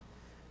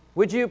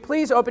Would you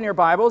please open your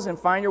Bibles and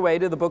find your way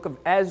to the book of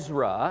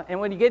Ezra? And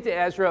when you get to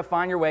Ezra,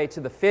 find your way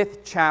to the 5th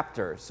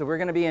chapter. So we're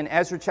going to be in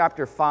Ezra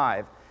chapter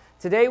 5.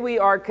 Today we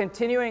are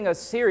continuing a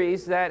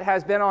series that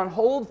has been on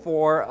hold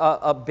for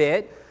a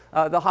bit.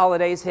 The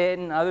holidays hit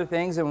and other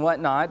things and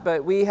whatnot.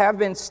 But we have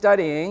been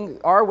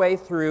studying our way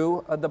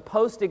through the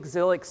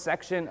post-exilic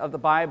section of the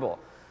Bible.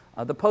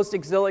 The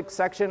post-exilic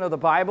section of the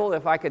Bible,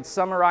 if I could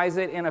summarize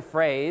it in a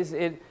phrase,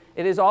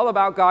 it is all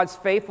about God's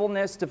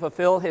faithfulness to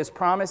fulfill His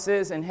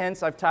promises, and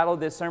hence I've titled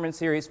this sermon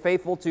series,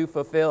 Faithful to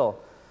Fulfill.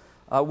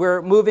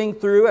 We're moving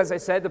through, as I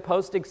said, the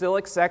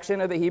post-exilic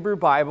section of the Hebrew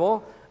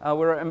Bible.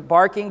 We're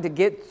embarking to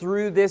get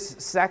through this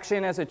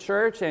section as a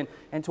church and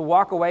to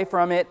walk away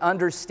from it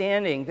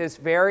understanding this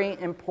very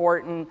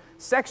important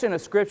section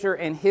of Scripture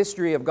and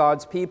history of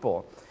God's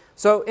people.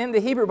 So in the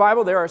Hebrew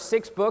Bible, there are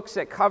 6 books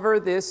that cover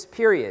this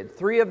period.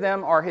 3 of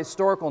them are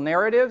historical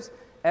narratives,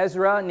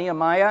 Ezra,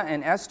 Nehemiah,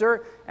 and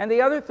Esther, and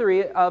the other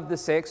 3 of the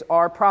 6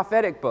 are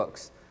prophetic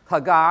books,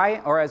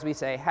 Haggai, or as we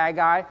say,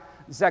 Haggai,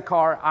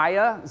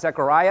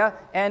 Zechariah,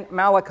 and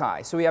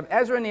Malachi. So we have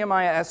Ezra,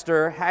 Nehemiah,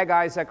 Esther,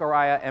 Haggai,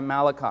 Zechariah, and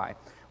Malachi.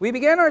 We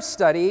began our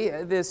study,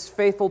 this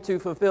Faithful to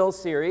Fulfill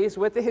series,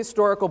 with the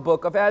historical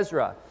book of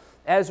Ezra.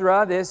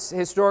 Ezra, this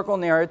historical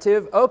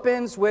narrative,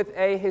 opens with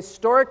a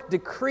historic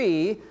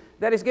decree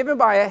that is given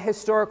by a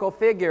historical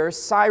figure,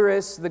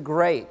 Cyrus the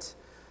Great.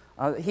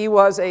 He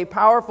was a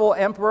powerful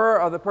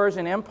emperor of the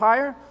Persian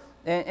Empire.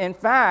 In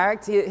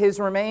fact, his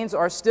remains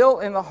are still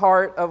in the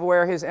heart of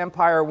where his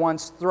empire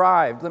once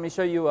thrived. Let me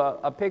show you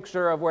a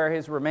picture of where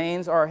his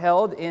remains are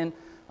held in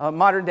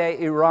modern-day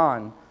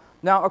Iran.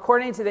 Now,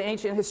 according to the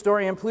ancient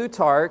historian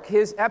Plutarch,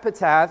 his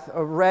epitaph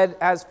read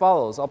as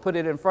follows. I'll put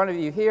it in front of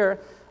you here.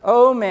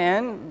 O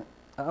man,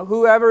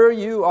 whoever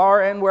you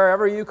are and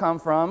wherever you come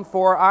from,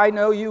 for I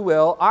know you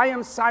will, I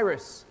am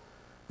Cyrus,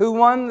 who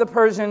won the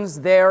Persians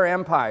their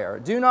empire.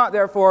 Do not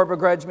therefore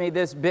begrudge me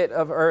this bit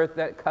of earth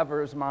that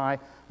covers my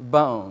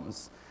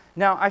bones.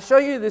 Now, I show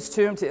you this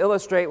tomb to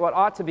illustrate what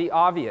ought to be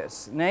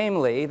obvious,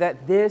 namely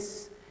that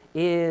this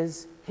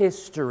is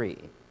history.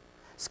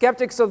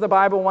 Skeptics of the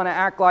Bible want to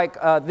act like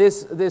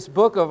this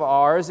book of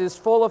ours is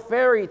full of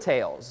fairy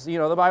tales. You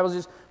know, the Bible's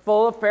just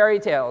full of fairy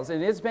tales,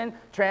 and it's been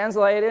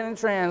translated,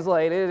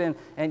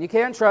 and you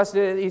can't trust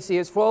it. You see,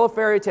 it's full of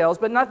fairy tales,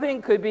 but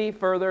nothing could be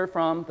further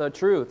from the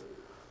truth.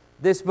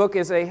 This book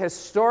is a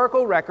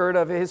historical record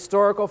of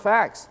historical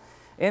facts.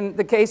 In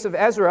the case of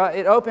Ezra,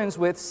 it opens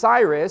with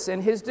Cyrus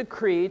and his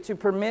decree to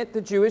permit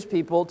the Jewish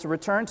people to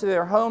return to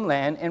their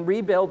homeland and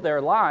rebuild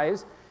their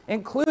lives,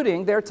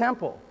 including their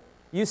temple.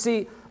 You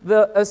see,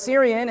 the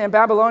Assyrian and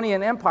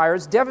Babylonian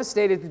empires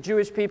devastated the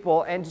Jewish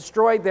people and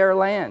destroyed their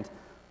land.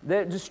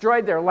 They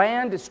destroyed their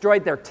land,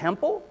 destroyed their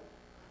temple,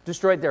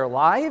 destroyed their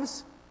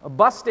lives,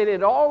 busted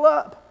it all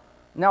up.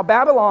 Now,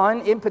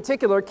 Babylon, in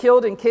particular,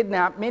 killed and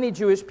kidnapped many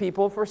Jewish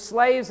people for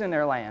slaves in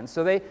their land.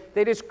 So they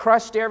just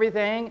crushed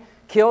everything,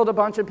 killed a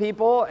bunch of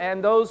people,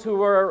 and those who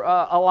were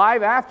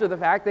alive after the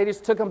fact, they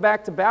just took them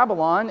back to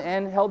Babylon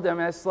and held them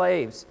as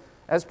slaves,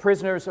 as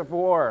prisoners of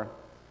war,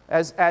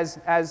 as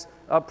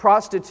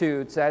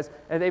prostitutes, and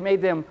they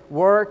made them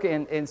work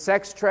in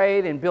sex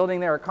trade and building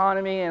their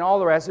economy and all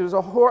the rest. It was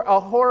a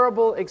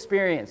horrible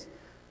experience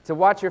to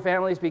watch your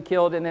families be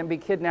killed and then be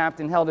kidnapped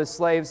and held as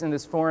slaves in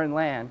this foreign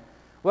land.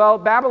 Well,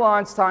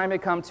 Babylon's time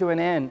had come to an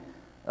end.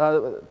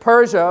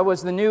 Persia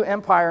was the new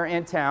empire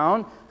in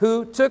town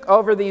who took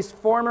over these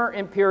former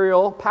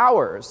imperial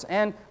powers.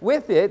 And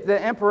with it, the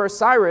Emperor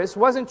Cyrus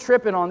wasn't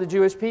tripping on the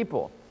Jewish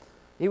people.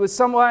 He was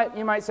somewhat,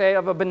 you might say,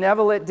 of a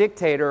benevolent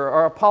dictator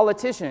or a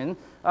politician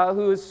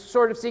who was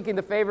sort of seeking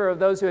the favor of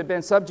those who had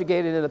been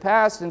subjugated in the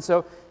past, and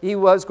so he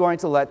was going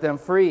to let them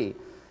free.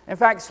 In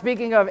fact,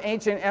 speaking of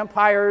ancient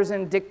empires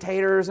and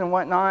dictators and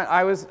whatnot,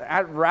 I was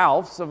at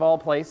Ralph's, of all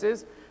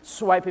places,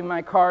 swiping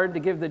my card to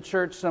give the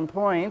church some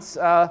points,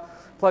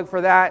 plug for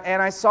that, and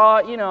I saw,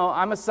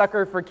 I'm a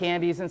sucker for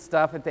candies and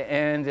stuff at the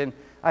end, and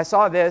I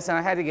saw this, and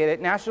I had to get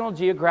it, National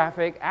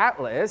Geographic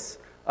Atlas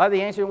of the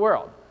Ancient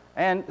World.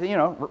 And,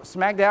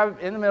 smack dab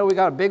in the middle, we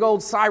got a big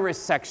old Cyrus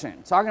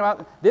section, talking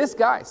about this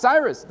guy,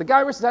 Cyrus, the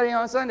guy we're studying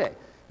on Sunday.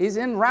 He's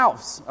in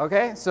Ralph's,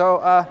 okay?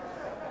 So,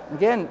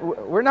 again,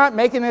 we're not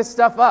making this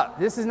stuff up.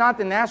 This is not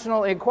the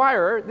National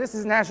Enquirer. This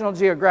is National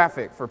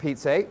Geographic, for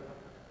Pete's sake.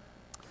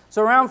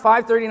 So around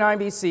 539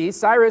 BC,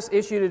 Cyrus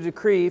issued a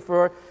decree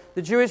for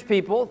the Jewish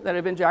people that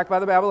had been jacked by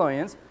the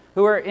Babylonians,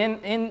 who were in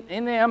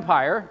the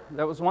empire,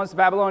 that was once the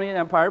Babylonian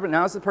Empire, but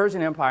now it's the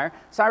Persian Empire.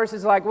 Cyrus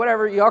is like,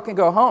 whatever, y'all can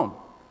go home.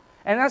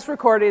 And that's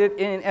recorded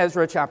in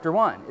Ezra chapter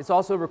 1. It's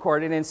also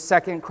recorded in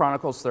 2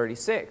 Chronicles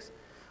 36.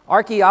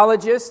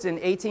 Archaeologists in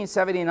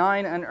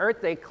 1879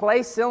 unearthed a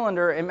clay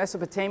cylinder in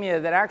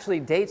Mesopotamia that actually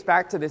dates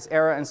back to this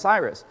era in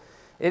Cyrus.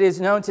 It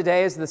is known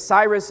today as the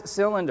Cyrus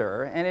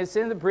cylinder, and it's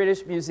in the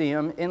British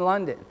Museum in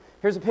London.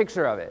 Here's a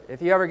picture of it.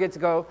 If you ever get to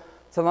go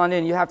to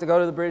London, you have to go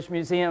to the British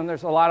Museum.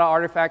 There's a lot of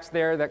artifacts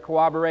there that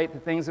corroborate the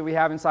things that we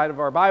have inside of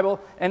our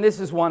Bible, and this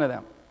is one of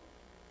them.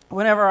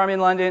 Whenever I'm in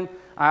London,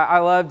 I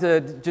love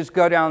to just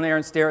go down there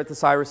and stare at the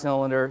Cyrus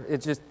cylinder.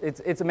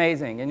 It's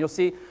amazing. And you'll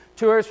see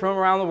tourists from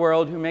around the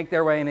world who make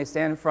their way and they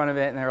stand in front of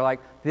it and they're like,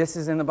 this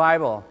is in the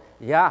Bible.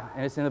 Yeah,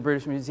 and it's in the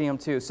British Museum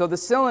too. So the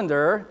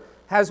cylinder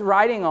has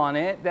writing on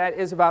it that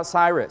is about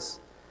Cyrus.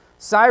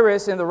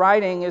 Cyrus in the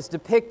writing is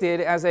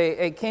depicted as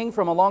a king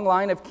from a long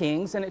line of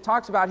kings, and it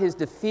talks about his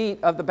defeat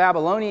of the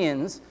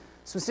Babylonians,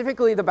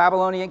 specifically the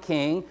Babylonian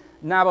king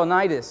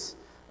Nabonidus.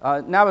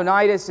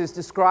 Nabonidus is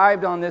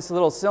described on this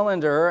little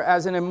cylinder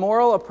as an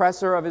immoral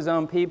oppressor of his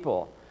own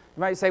people.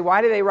 You might say,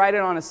 why do they write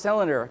it on a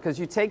cylinder? Because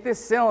you take this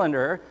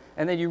cylinder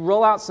and then you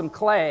roll out some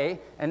clay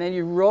and then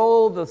you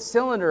roll the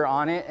cylinder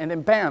on it and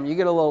then bam, you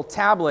get a little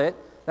tablet.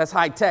 That's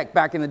high tech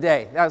back in the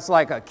day. That's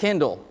like a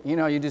Kindle.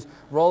 You just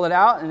roll it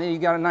out and then you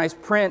got a nice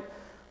print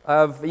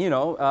of,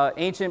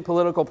 ancient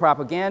political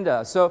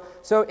propaganda. So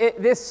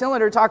this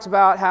cylinder talks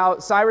about how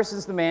Cyrus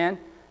is the man.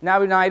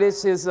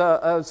 Nabonidus is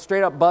a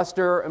straight-up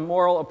buster,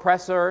 immoral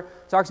oppressor.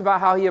 Talks about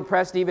how he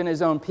oppressed even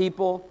his own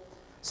people.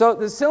 So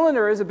the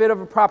cylinder is a bit of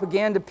a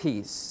propaganda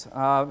piece.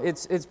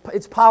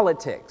 It's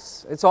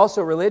politics. It's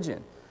also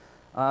religion.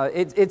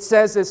 It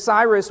says that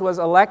Cyrus was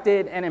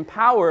elected and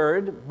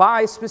empowered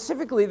by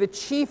specifically the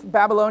chief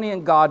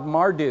Babylonian god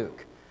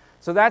Marduk.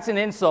 So that's an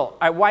insult.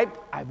 I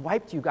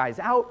wiped you guys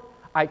out.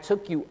 I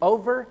took you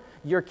over.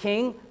 Your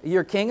king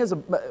is is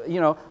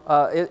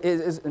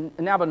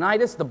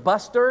Nabonidus, the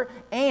buster,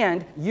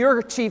 and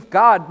your chief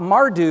god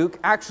Marduk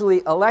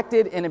actually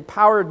elected and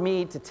empowered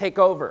me to take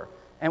over.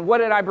 And what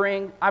did I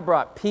bring? I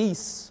brought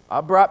peace.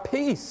 I brought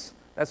peace.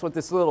 That's what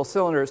this little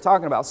cylinder is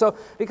talking about. So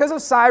because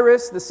of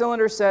Cyrus, the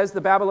cylinder says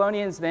the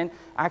Babylonians then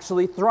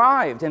actually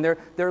thrived and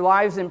their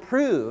lives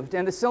improved.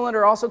 And the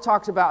cylinder also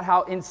talks about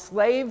how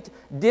enslaved,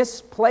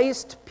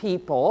 displaced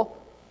people,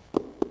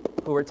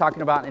 who we're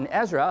talking about in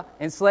Ezra,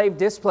 enslaved,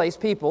 displaced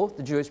people,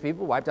 the Jewish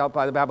people wiped out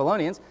by the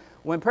Babylonians.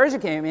 When Persia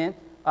came in,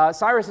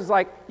 Cyrus is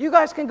like, you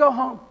guys can go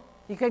home.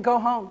 You can go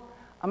home.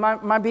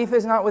 My beef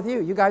is not with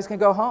you. You guys can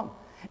go home.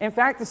 In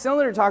fact, the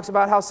cylinder talks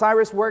about how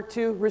Cyrus worked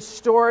to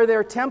restore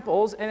their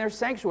temples and their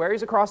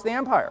sanctuaries across the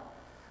empire.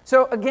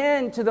 So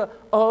again, to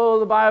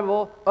the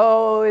Bible,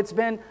 it's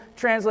been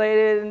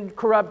translated and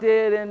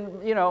corrupted,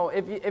 and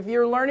if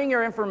you're learning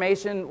your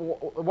information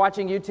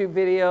watching YouTube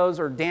videos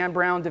or Dan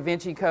Brown, Da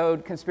Vinci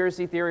Code,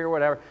 conspiracy theory or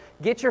whatever,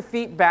 get your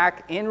feet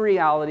back in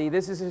reality.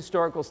 This is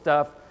historical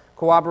stuff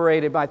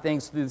corroborated by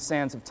things through the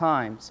sands of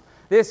times.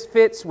 This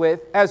fits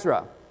with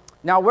Ezra.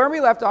 Now, where we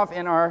left off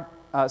in our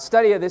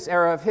study of this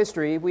era of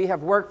history, we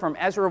have worked from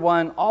Ezra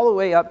 1 all the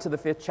way up to the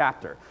 5th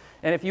chapter.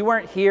 And if you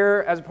weren't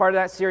here as a part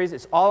of that series,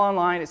 it's all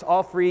online, it's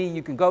all free,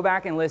 you can go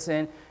back and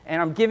listen, and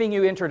I'm giving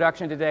you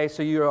introduction today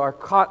so you are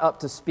caught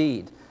up to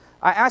speed.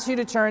 I ask you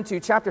to turn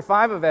to chapter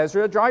 5 of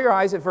Ezra. Draw your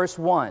eyes at verse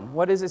 1.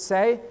 What does it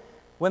say?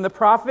 When the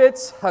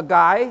prophets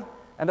Haggai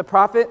and the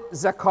prophet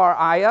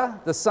Zechariah,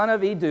 the son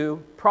of Iddo,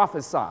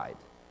 prophesied.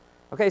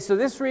 Okay, so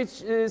this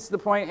reaches the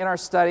point in our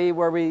study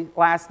where we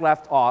last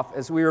left off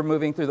as we were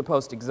moving through the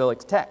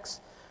post-exilic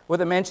text, with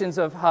the mentions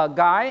of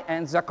Haggai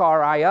and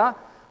Zechariah.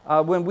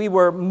 When we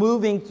were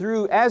moving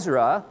through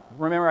Ezra,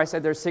 remember I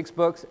said there's 6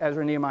 books,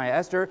 Ezra, Nehemiah,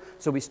 Esther.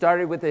 So we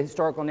started with the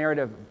historical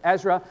narrative of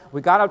Ezra. We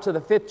got up to the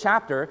 5th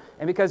chapter,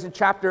 and because in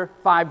chapter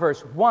 5,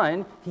 verse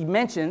 1, he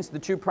mentions the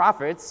 2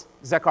 prophets,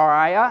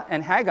 Zechariah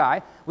and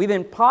Haggai, we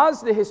then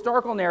paused the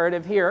historical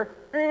narrative here,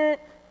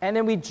 and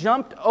then we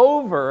jumped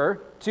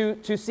over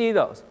to see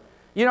those.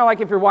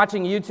 Like if you're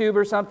watching YouTube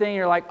or something,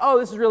 you're like, oh,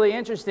 this is really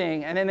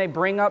interesting. And then they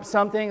bring up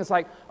something. It's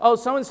like, oh,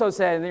 so-and-so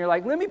said. And then you're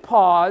like, let me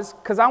pause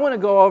because I want to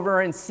go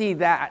over and see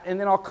that. And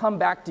then I'll come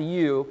back to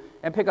you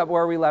and pick up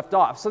where we left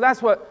off. So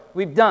that's what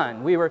we've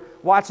done. We were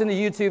watching the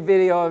YouTube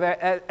video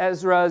of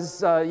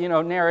Ezra's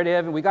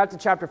narrative, and we got to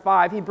chapter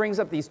 5. He brings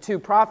up these 2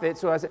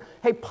 prophets. So I said,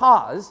 hey,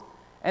 pause.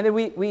 And then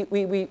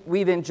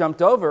we then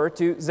jumped over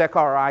to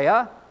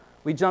Zechariah.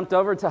 We jumped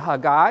over to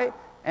Haggai.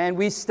 And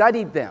we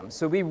studied them.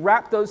 So we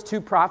wrapped those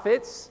 2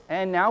 prophets,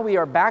 and now we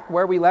are back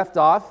where we left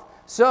off.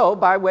 So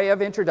by way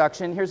of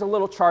introduction, here's a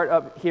little chart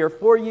up here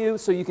for you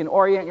so you can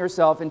orient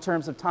yourself in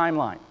terms of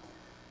timeline.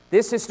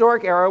 This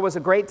historic era was a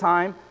great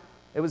time.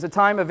 It was a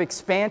time of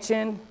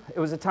expansion. It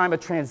was a time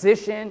of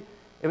transition.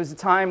 It was a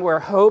time where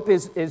hope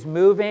is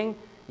moving.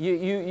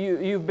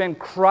 You've been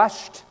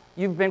crushed.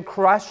 You've been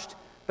crushed.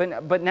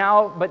 But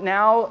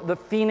now the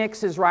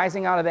phoenix is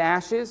rising out of the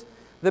ashes.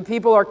 The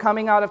people are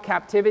coming out of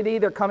captivity.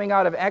 They're coming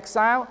out of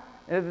exile.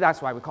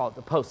 That's why we call it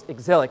the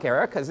post-exilic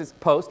era, because it's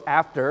post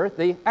after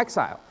the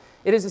exile.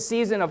 It is a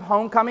season of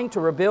homecoming to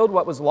rebuild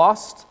what was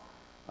lost.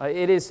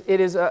 It is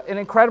an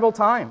incredible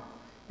time.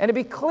 And to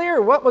be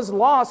clear, what was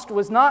lost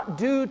was not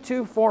due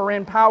to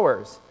foreign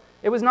powers.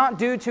 It was not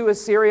due to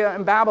Assyria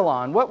and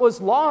Babylon. What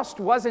was lost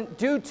wasn't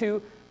due to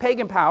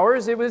pagan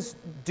powers. It was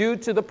due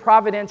to the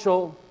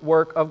providential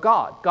work of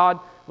God. God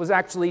was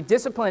actually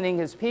disciplining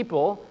his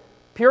people,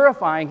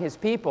 purifying his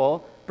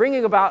people,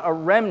 bringing about a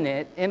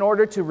remnant in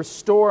order to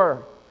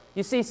restore.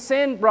 You see,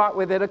 sin brought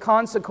with it a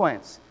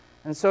consequence.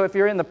 And so if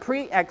you're in the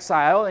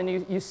pre-exile and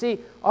you see,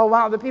 oh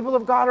wow, the people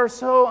of God are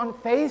so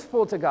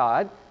unfaithful to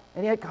God,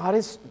 and yet God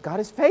is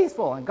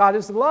faithful, and God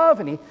is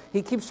love, and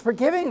he keeps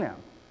forgiving them.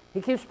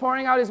 He keeps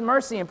pouring out his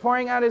mercy and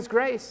pouring out his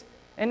grace.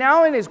 And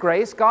now in his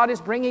grace, God is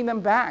bringing them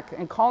back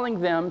and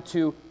calling them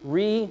to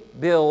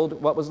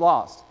rebuild what was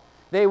lost.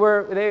 They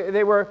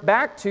were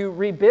back to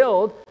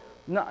rebuild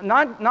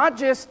not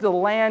just the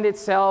land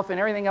itself and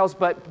everything else,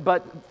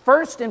 but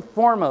first and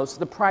foremost,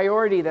 the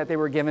priority that they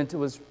were given to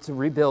was to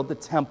rebuild the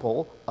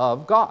temple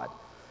of God.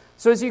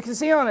 So as you can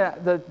see on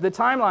the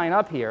timeline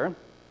up here,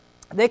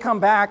 they come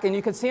back, and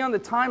you can see on the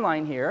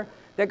timeline here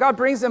that God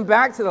brings them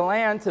back to the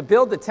land to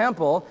build the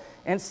temple,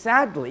 and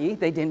sadly,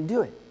 they didn't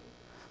do it.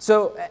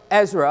 So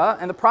Ezra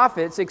and the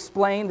prophets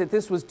explained that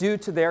this was due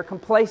to their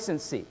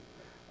complacency.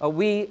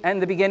 In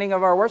the beginning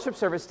of our worship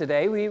service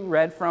today, we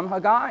read from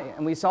Haggai,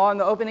 and we saw in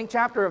the opening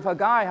chapter of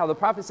Haggai how the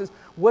prophet says,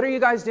 what are you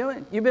guys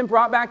doing? You've been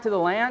brought back to the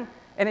land,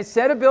 and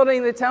instead of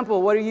building the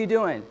temple, what are you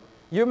doing?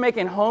 You're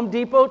making Home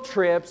Depot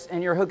trips,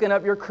 and you're hooking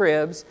up your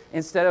cribs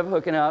instead of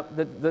hooking up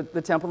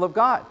the temple of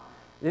God.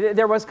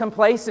 There was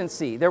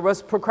complacency. There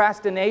was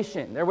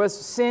procrastination. There was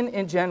sin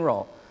in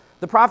general.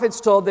 The prophets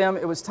told them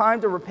it was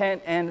time to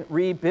repent and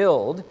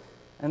rebuild.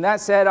 And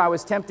that said, I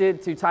was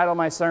tempted to title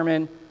my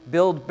sermon,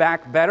 Build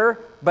Back Better,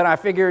 but I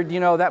figured,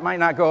 that might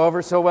not go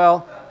over so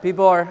well.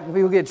 People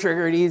get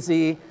triggered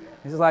easy.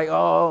 It's like,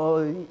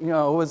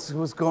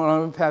 what's going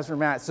on with Pastor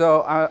Matt?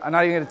 So I'm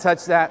not even going to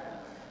touch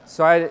that.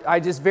 So I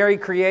just very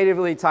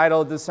creatively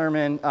titled the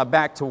sermon,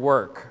 Back to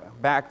Work.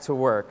 Back to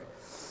Work.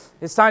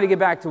 It's time to get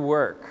back to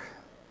work.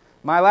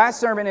 My last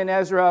sermon in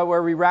Ezra,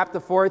 where we wrapped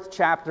the 4th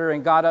chapter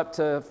and got up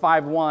to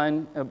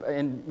 5:1,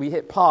 and we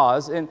hit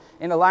pause. And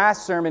in the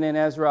last sermon in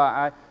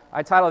Ezra,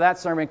 I titled that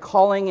sermon,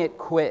 Calling It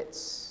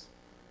Quits,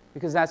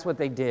 because that's what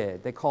they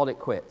did. They called it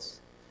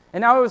quits.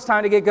 And now it was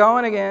time to get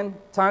going again,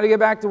 time to get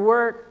back to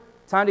work,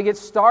 time to get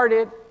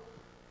started.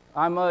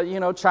 I'm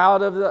a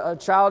child of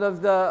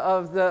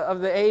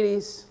the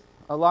 80s,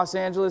 a Los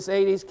Angeles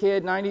 80s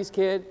kid, 90s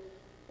kid.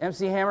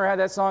 MC Hammer had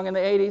that song in the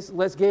 80s,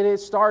 Let's Get It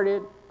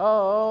Started.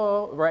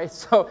 Right?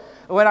 So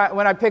when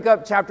I pick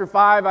up chapter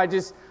 5, I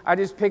just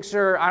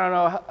picture,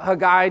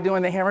 Haggai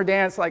doing the hammer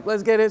dance, like,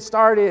 let's get it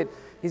started.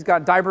 He's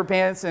got diaper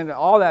pants and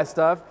all that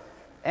stuff.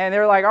 And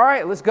they're like, all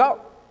right, let's go.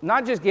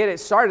 Not just get it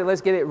started,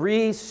 let's get it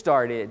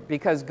restarted,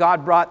 because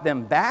God brought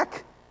them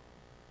back,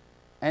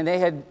 and they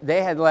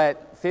had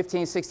let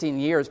 15, 16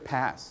 years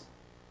pass,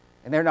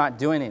 and they're not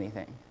doing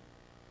anything.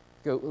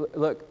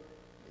 Look,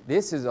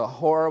 this is a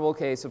horrible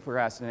case of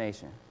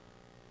procrastination.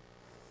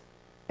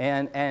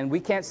 And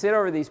we can't sit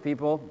over these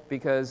people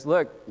because,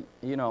 look,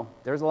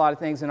 there's a lot of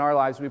things in our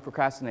lives we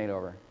procrastinate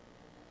over.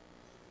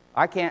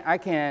 I can't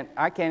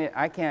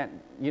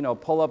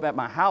pull up at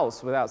my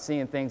house without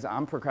seeing things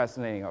I'm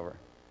procrastinating over.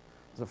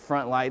 There's a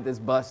front light that's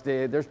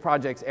busted. There's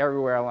projects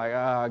everywhere. I'm like,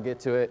 I'll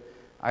get to it.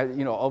 I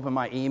open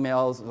my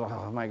emails.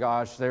 Oh my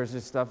gosh, there's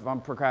just stuff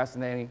I'm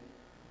procrastinating.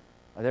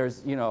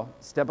 There's,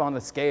 step on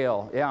the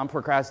scale. Yeah, I'm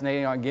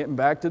procrastinating on getting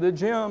back to the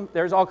gym.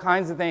 There's all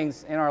kinds of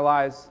things in our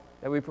lives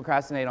that we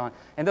procrastinate on.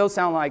 And those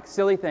sound like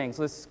silly things.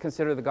 Let's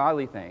consider the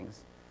godly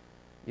things.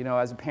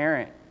 As a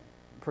parent,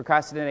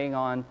 procrastinating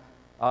on,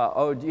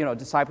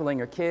 discipling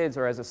your kids,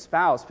 or as a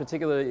spouse,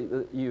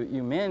 particularly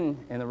you men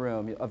in the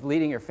room, of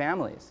leading your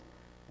families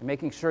and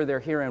making sure they're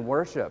here in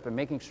worship and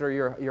making sure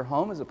your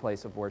home is a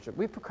place of worship.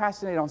 We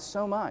procrastinate on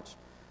so much.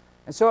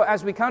 And so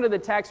as we come to the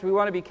text, we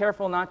want to be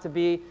careful not to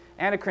be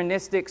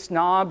anachronistic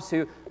snobs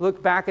who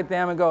look back at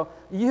them and go,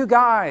 you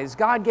guys,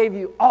 God gave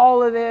you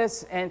all of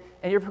this, and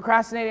you're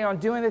procrastinating on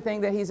doing the thing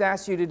that He's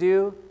asked you to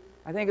do.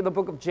 I think of the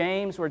book of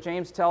James, where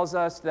James tells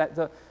us that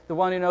the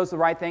one who knows the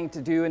right thing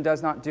to do and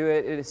does not do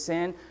it, it is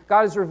sin.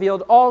 God has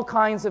revealed all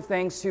kinds of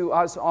things to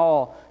us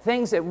all,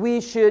 things that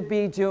we should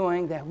be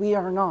doing that we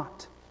are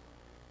not.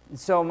 And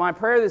so my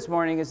prayer this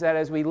morning is that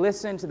as we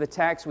listen to the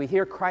text, we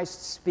hear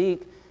Christ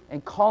speak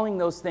and calling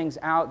those things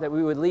out, that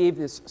we would leave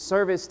this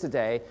service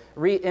today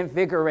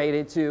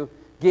reinvigorated to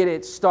get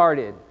it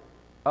started.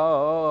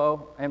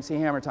 MC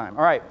Hammer time.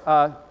 All right,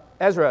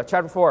 Ezra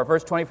chapter 4,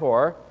 verse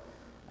 24.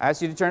 I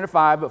asked you to turn to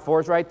 5, but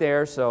 4 is right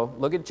there, so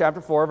look at chapter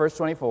 4, verse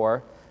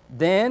 24.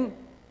 Then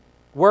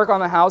work on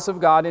the house of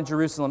God in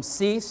Jerusalem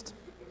ceased,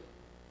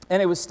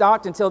 and it was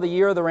stopped until the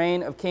year of the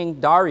reign of King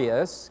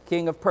Darius,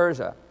 king of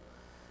Persia.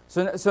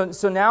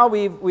 So now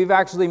we've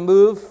actually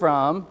moved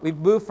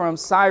from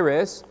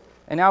Cyrus,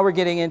 and now we're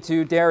getting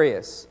into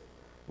Darius.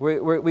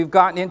 We've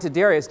gotten into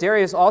Darius.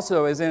 Darius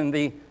also is in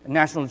the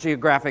National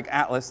Geographic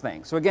Atlas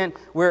thing. So again,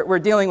 we're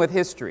dealing with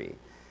history.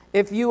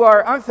 If you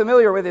are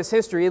unfamiliar with this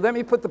history, let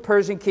me put the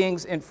Persian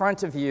kings in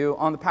front of you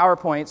on the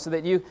PowerPoint so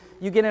that you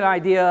get an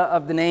idea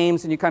of the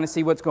names and you kind of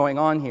see what's going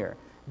on here.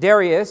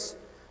 Darius,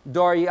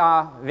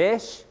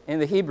 Dariavesh in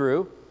the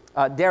Hebrew,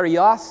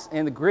 Darius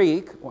in the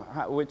Greek,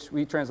 which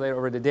we translate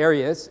over to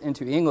Darius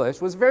into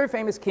English, was a very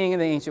famous king in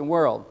the ancient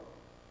world.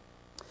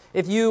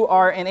 If you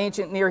are an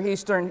ancient Near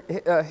Eastern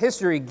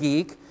history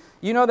geek,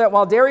 you know that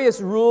while Darius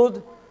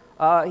ruled,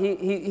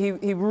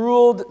 he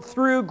ruled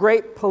through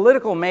great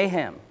political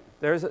mayhem.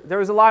 There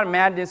was a lot of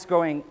madness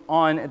going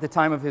on at the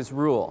time of his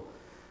rule.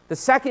 The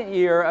second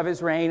year of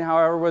his reign,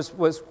 however,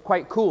 was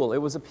quite cool. It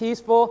was a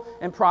peaceful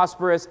and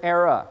prosperous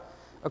era.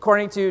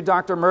 According to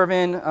Dr.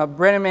 Mervyn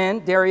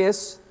Brenneman,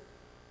 Darius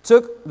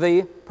took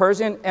the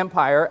Persian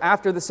Empire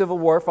after the civil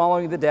war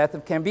following the death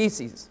of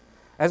Cambyses.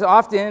 As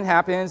often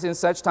happens in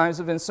such times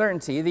of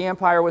uncertainty, the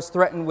empire was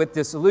threatened with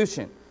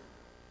dissolution.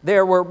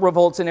 There were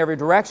revolts in every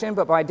direction,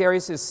 but by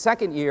Darius'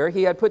 second year,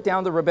 he had put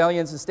down the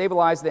rebellions and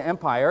stabilized the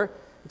empire,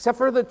 except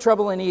for the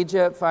trouble in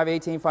Egypt,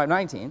 518,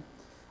 519.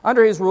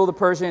 Under his rule, the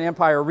Persian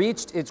Empire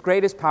reached its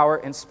greatest power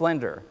and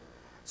splendor.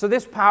 So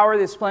this power,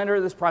 this splendor,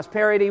 this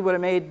prosperity would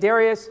have made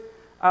Darius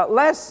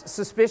less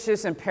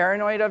suspicious and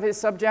paranoid of his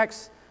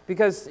subjects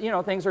because,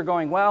 things are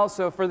going well.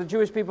 So for the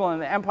Jewish people in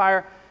the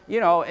empire,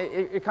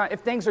 if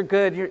things are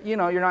good,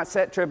 you're not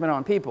set tripping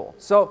on people.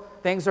 So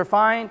things are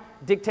fine.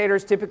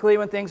 Dictators typically,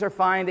 when things are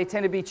fine, they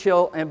tend to be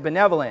chill and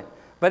benevolent.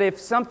 But if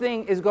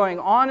something is going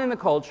on in the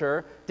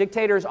culture,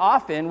 dictators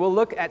often will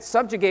look at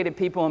subjugated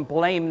people and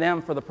blame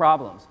them for the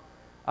problems.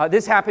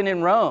 This happened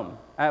in Rome.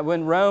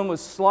 When Rome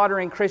was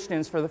slaughtering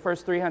Christians for the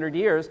first 300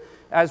 years,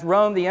 as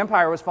Rome, the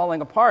empire, was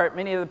falling apart,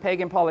 many of the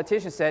pagan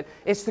politicians said,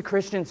 it's the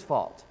Christians'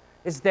 fault.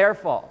 It's their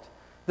fault.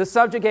 The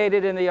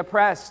subjugated and the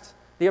oppressed,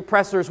 the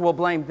oppressors will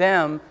blame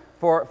them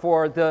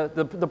for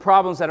the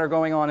problems that are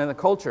going on in the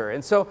culture.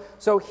 And so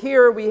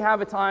here we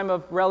have a time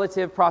of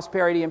relative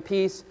prosperity and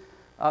peace.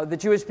 The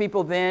Jewish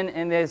people then,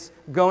 in this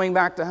going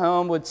back to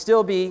home, would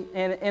still be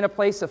in a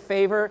place of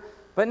favor,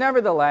 but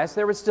nevertheless,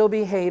 there would still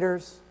be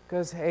haters.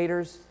 Because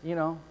haters,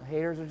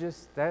 haters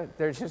are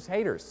they're just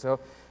haters. So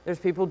there's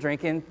people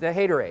drinking the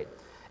haterade.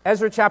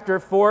 Ezra chapter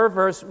 4,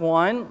 verse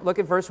 1. Look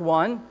at verse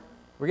 1.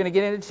 We're going to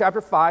get into chapter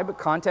 5, but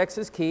context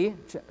is key.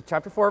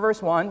 Chapter 4,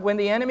 verse 1. When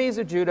the enemies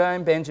of Judah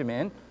and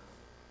Benjamin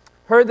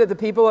heard that the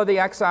people of the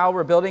exile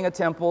were building a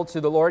temple to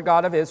the Lord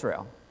God of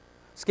Israel.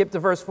 Skip to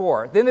verse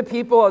 4. Then the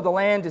people of the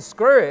land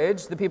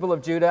discouraged the people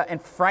of Judah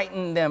and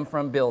frightened them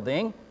from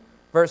building.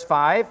 Verse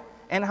 5.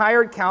 And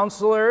hired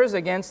counselors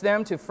against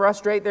them to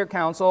frustrate their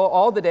counsel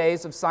all the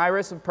days of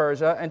Cyrus of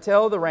Persia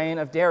until the reign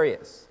of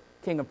Darius,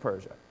 king of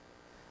Persia.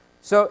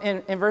 So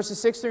in verses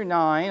 6 through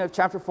 9 of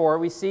chapter 4,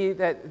 we see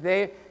that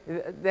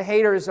the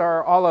haters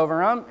are all over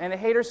them, and the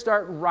haters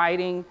start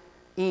writing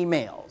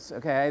emails,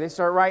 okay? They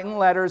start writing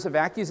letters of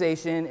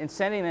accusation and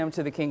sending them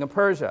to the king of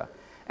Persia.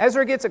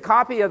 Ezra gets a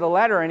copy of the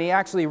letter, and he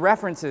actually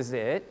references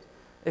it.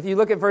 If you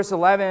look at verse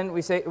 11,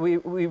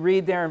 we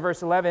read there in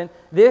verse 11,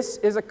 this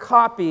is a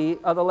copy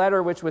of the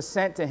letter which was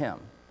sent to him.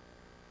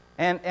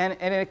 And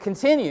it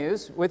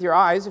continues with your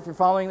eyes, if you're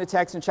following the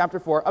text in chapter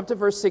 4, up to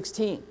verse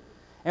 16.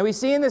 And we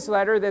see in this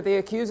letter that they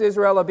accuse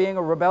Israel of being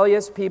a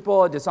rebellious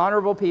people, a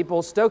dishonorable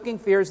people, stoking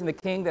fears in the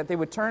king that they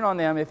would turn on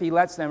them if he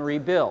lets them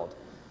rebuild.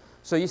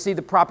 So you see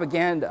the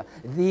propaganda.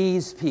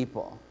 These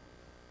people,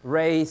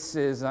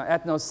 racism,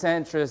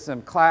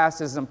 ethnocentrism,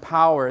 classism,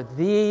 power,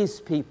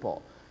 these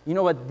people. You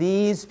know what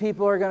these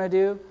people are going to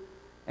do?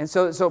 And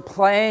so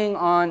playing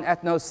on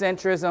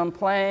ethnocentrism,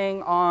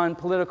 playing on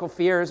political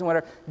fears and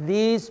whatever,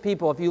 these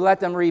people, if you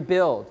let them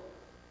rebuild.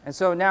 And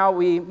so now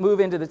we move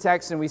into the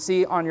text and we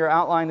see on your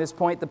outline this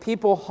point, the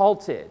people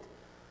halted.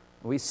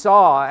 We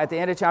saw at the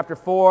end of chapter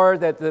 4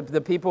 that the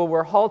people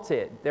were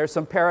halted. There's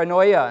some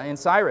paranoia in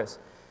Cyrus.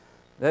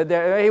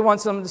 He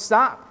wants them to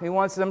stop. He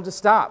wants them to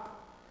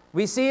stop.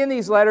 We see in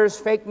these letters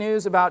fake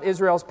news about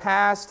Israel's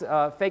past,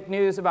 fake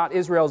news about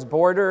Israel's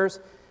borders.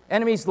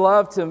 Enemies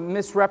love to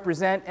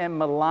misrepresent and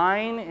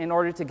malign in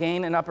order to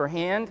gain an upper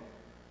hand.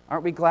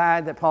 Aren't we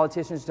glad that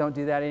politicians don't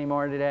do that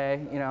anymore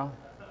today?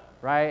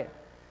 Right?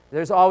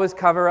 There's always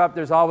cover-up.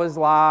 There's always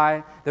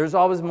lie. There's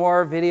always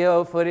more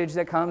video footage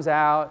that comes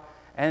out.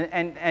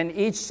 And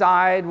each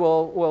side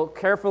will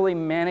carefully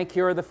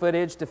manicure the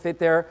footage to fit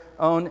their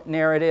own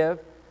narrative.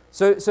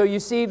 So you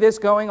see this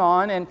going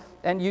on,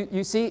 and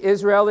you see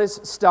Israel is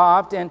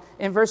stopped. And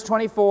in verse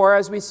 24,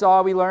 as we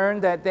saw, we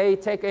learned that they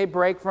take a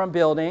break from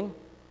building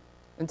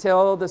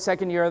until the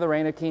second year of the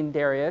reign of King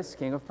Darius,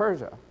 king of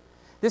Persia.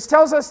 This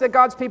tells us that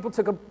God's people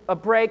took a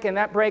break, and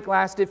that break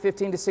lasted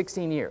 15 to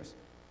 16 years.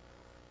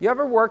 You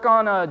ever work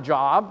on a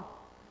job,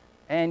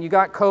 and you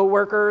got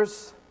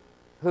co-workers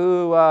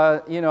who,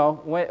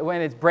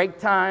 when it's break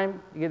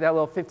time, you get that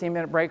little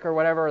 15-minute break or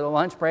whatever, or the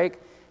lunch break,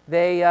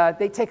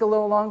 they take a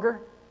little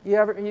longer?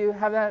 You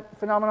have that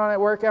phenomenon at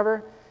work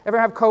ever? Ever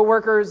have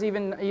co-workers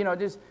even,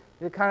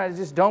 they kind of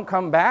just don't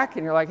come back,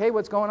 and you're like, hey,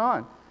 what's going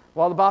on?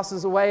 While the boss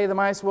is away, the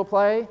mice will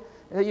play.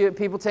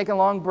 People taking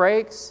long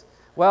breaks.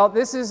 Well,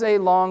 this is a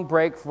long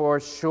break for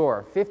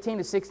sure. 15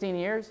 to 16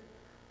 years.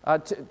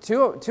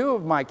 Two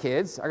of my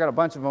kids, I got a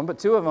bunch of them, but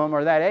two of them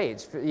are that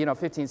age,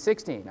 15,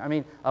 16. I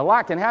mean, a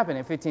lot can happen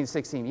in 15,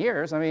 16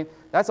 years. I mean,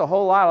 that's a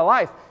whole lot of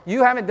life.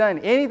 You haven't done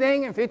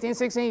anything in 15,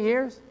 16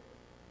 years?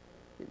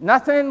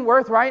 Nothing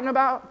worth writing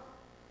about?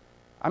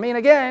 I mean,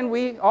 again,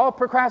 we all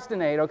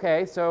procrastinate,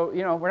 okay? So,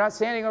 we're not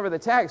standing over the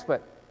text,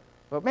 but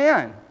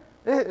man,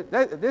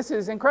 this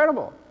is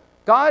incredible.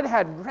 God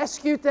had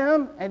rescued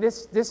them, and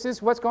this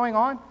is what's going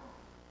on.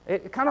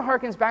 It kind of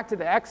harkens back to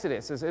the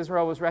Exodus, as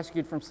Israel was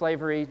rescued from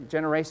slavery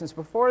generations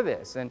before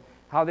this, and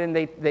how then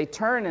they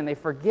turn and they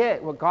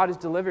forget what God has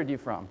delivered you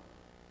from.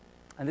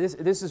 And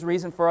this is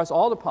reason for us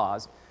all to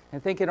pause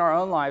and think in our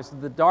own lives,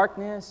 the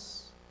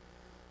darkness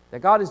that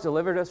God has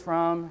delivered us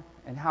from,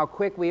 and how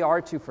quick we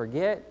are to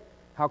forget,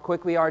 how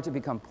quick we are to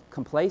become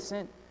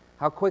complacent,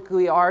 how quick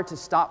we are to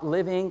stop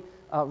living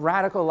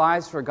radical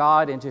lives for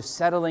God and just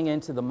settling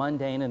into the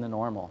mundane and the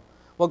normal.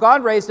 Well,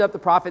 God raised up the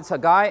prophets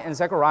Haggai and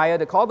Zechariah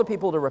to call the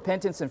people to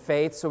repentance and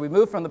faith, so we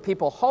move from the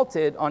people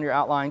halted on your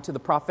outline to the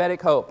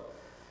prophetic hope.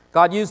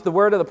 God used the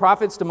word of the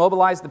prophets to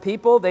mobilize the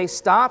people. They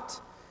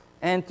stopped,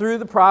 and through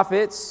the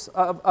prophets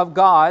of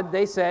God,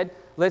 they said,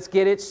 let's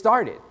get it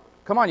started.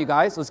 Come on, you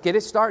guys, let's get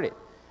it started.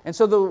 And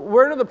so the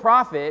word of the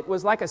prophet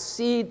was like a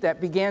seed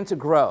that began to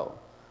grow.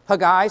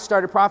 Haggai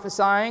started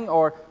prophesying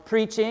or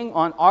preaching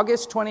on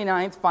August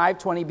 29th,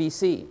 520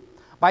 BC.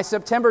 By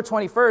September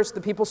 21st,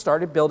 the people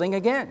started building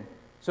again.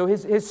 So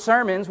his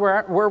sermons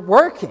were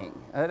working.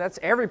 That's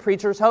every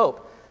preacher's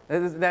hope,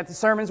 that the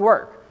sermons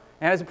work.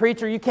 And as a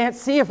preacher, you can't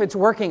see if it's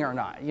working or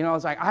not. You know,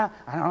 it's like, I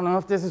don't know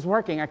if this is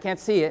working. I can't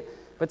see it,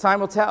 but time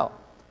will tell.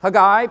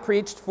 Haggai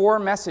preached 4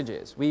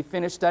 messages. We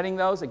finished studying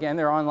those. Again,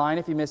 they're online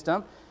if you missed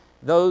them.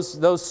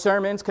 Those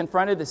sermons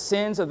confronted the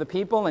sins of the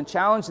people and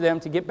challenged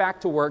them to get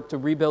back to work to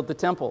rebuild the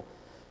temple.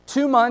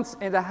 2 months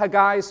into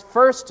Haggai's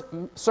first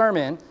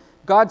sermon,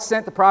 God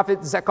sent the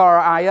prophet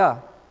Zechariah,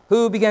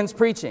 who begins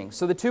preaching.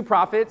 So the 2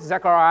 prophets,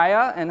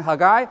 Zechariah and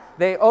Haggai,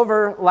 they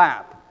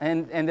overlap,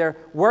 and they're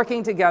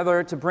working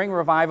together to bring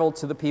revival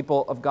to the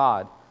people of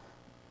God.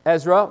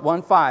 Ezra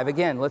 1:5,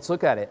 again, let's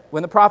look at it.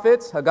 When the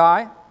prophets,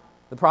 Haggai,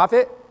 the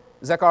prophet,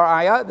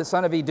 Zechariah, the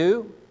son of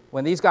Iddo,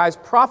 when these guys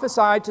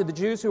prophesied to the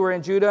Jews who were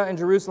in Judah and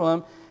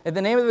Jerusalem in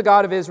the name of the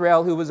God of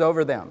Israel who was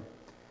over them.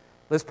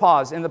 Let's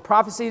pause. In the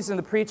prophecies and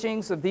the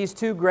preachings of these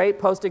 2 great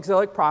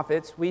post-exilic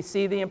prophets, we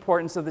see the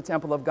importance of the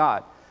temple of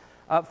God.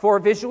 For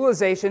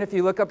visualization, if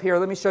you look up here,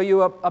 let me show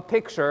you a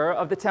picture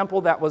of the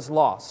temple that was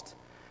lost.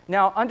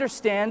 Now,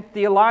 understand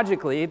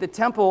theologically, the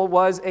temple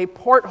was a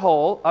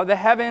porthole of the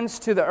heavens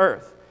to the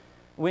earth.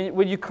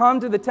 When you come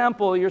to the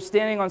temple, you're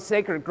standing on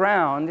sacred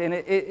ground, and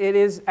it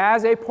is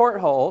as a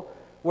porthole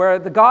where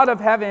the God of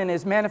heaven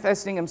is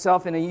manifesting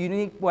himself in a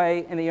unique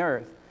way in the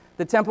earth.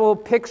 The temple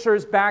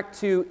pictures back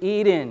to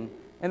Eden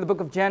in the book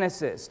of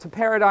Genesis, to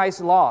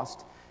paradise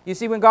lost. You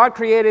see, when God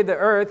created the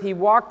earth, he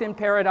walked in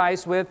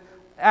paradise with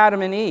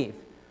Adam and Eve.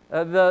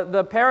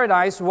 The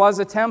paradise was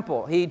a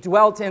temple. He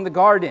dwelt in the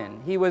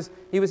garden. He was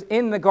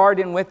in the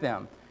garden with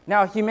them.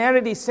 Now,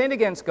 humanity sinned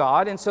against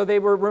God, and so they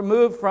were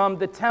removed from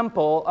the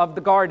temple of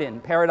the garden,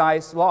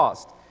 paradise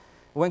lost.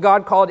 When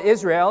God called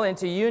Israel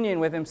into union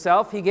with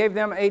himself, he gave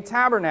them a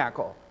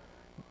tabernacle,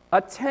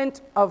 a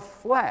tent of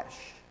flesh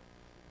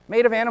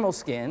made of animal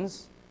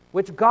skins,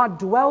 which God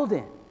dwelled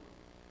in.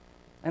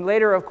 And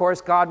later, of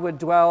course, God would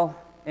dwell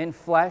in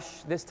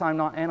flesh, this time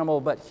not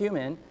animal but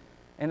human,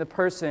 in the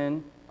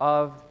person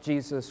of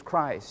Jesus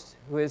Christ,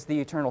 who is the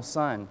eternal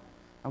Son.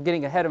 I'm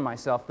getting ahead of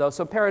myself, though.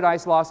 So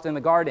paradise lost in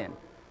the garden.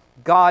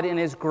 God in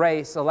his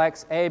grace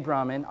elects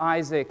Abram and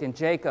Isaac and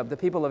Jacob, the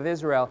people of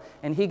Israel,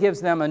 and he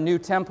gives them a new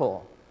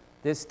temple,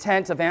 this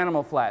tent of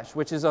animal flesh,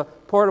 which is a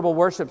portable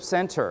worship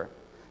center.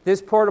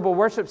 This portable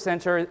worship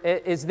center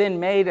is then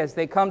made as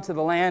they come to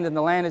the land, and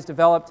the land is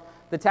developed.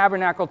 The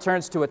tabernacle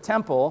turns to a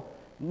temple,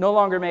 no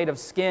longer made of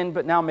skin,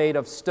 but now made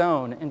of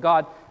stone. And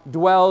God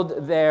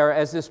dwelled there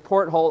as this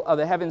porthole of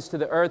the heavens to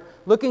the earth,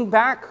 looking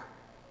back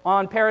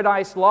on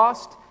paradise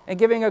lost and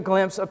giving a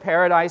glimpse of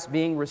paradise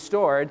being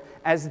restored,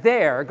 as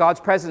there God's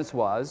presence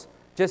was,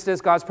 just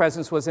as God's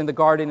presence was in the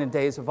garden in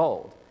days of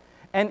old.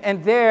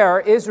 And there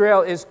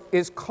Israel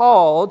is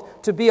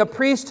called to be a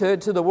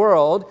priesthood to the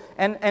world,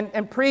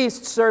 and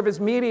priests serve as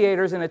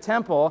mediators in a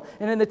temple,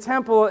 and in the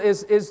temple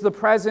is the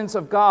presence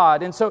of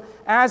God. And so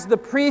as the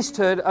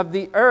priesthood of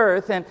the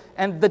earth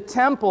and the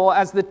temple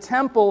as the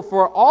temple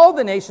for all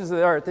the nations of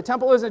the earth, the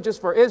temple isn't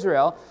just for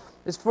Israel,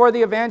 it's for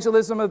the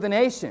evangelism of the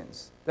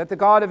nations, that the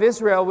God of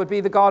Israel would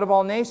be the God of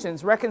all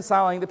nations,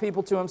 reconciling the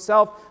people to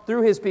himself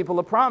through his people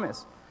of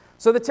promise.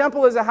 So the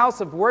temple is a house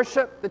of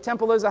worship. The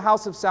temple is a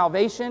house of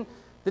salvation.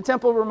 The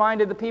temple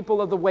reminded the people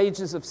of the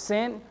wages of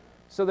sin.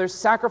 So there's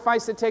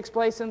sacrifice that takes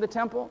place in the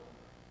temple,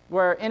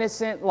 where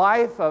innocent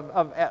life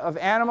of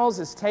animals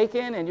is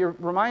taken, and you're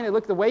reminded,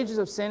 look, the wages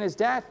of sin is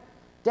death.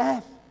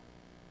 Death.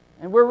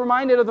 And we're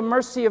reminded of the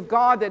mercy of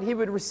God that he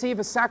would receive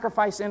a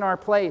sacrifice in our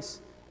place,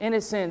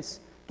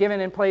 innocence given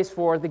in place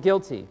for the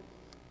guilty.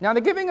 Now,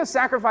 the giving of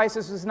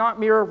sacrifices is not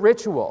mere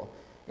ritual.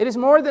 It is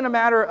more than a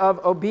matter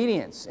of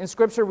obedience. In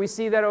Scripture, we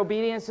see that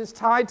obedience is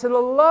tied to the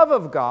love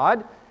of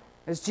God.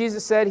 As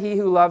Jesus said, he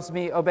who loves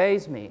me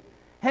obeys me.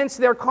 Hence,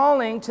 their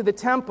calling to the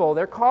temple,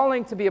 their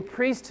calling to be a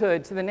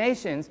priesthood to the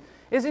nations,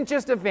 isn't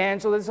just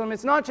evangelism,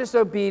 it's not just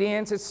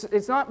obedience,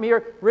 it's not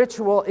mere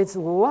ritual, it's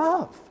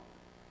love.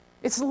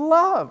 It's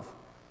love.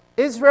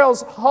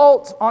 Israel's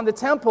halt on the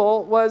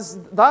temple was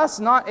thus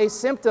not a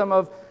symptom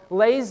of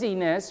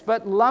laziness,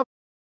 but love.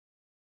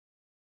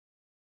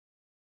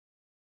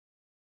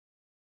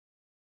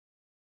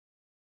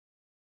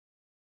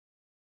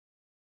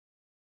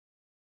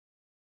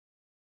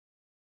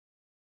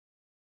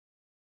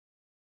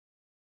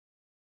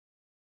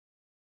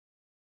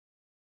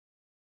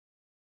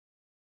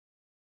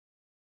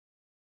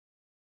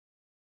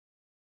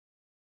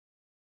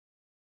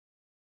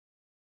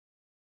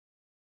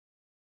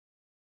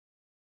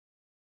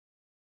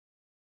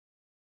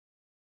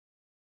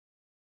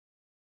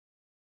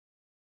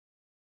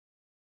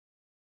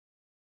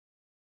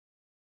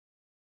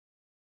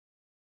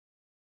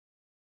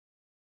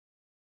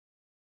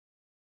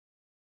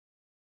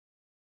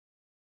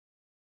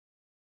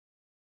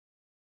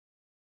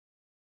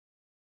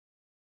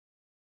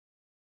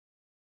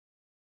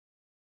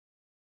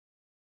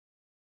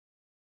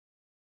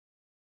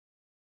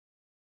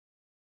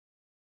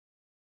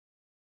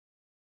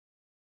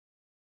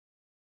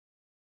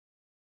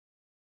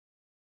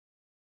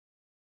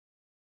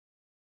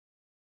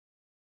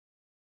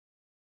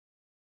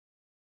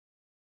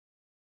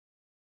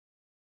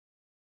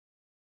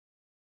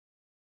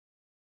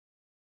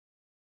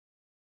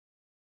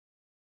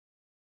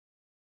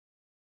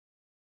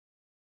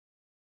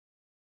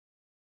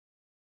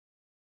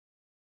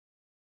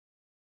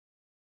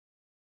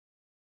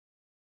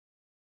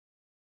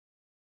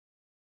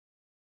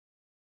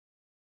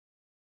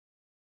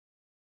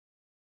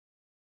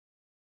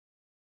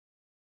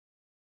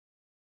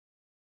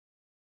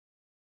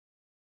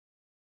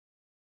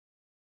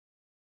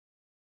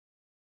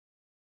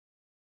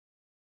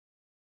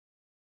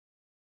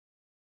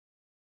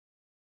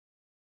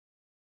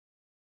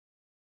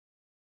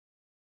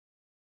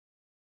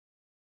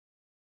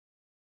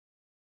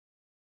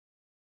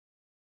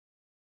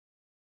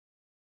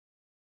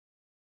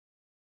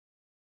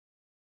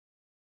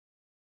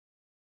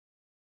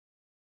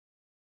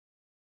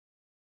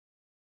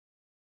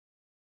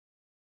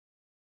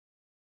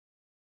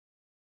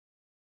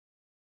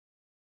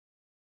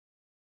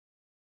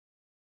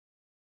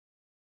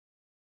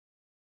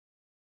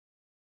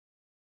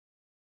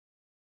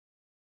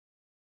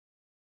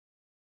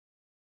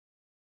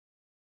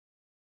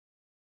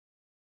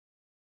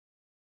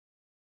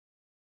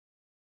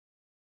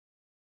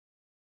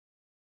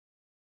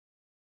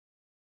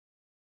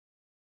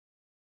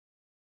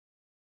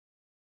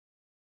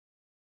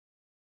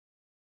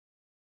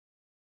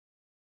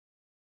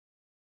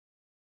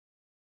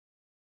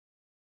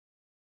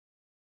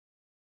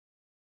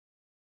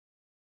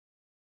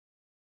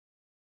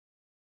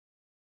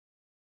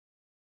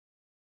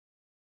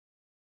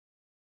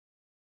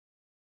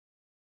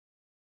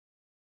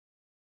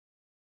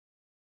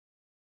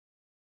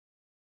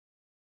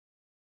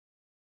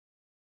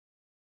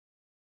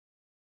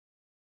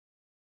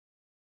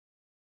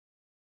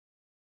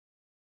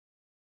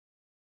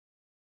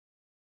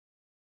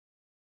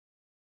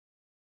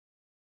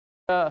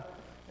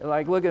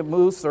 like look at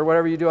moose or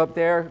whatever you do up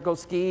there, go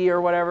ski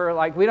or whatever.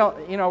 Like we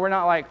don't, we're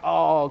not like,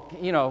 oh,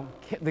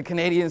 the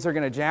Canadians are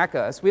going to jack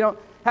us. We don't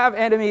have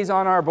enemies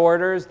on our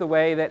borders the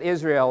way that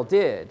Israel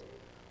did,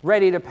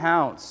 ready to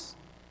pounce,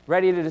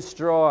 ready to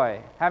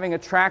destroy, having a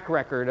track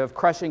record of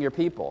crushing your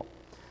people.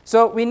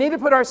 So we need to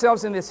put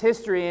ourselves in this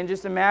history and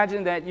just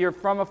imagine that you're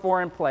from a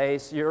foreign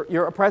place,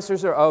 your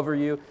oppressors are over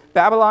you.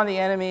 Babylon, the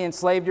enemy,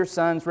 enslaved your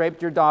sons,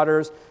 raped your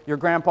daughters, your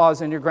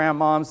grandpas and your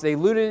grandmoms. They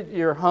looted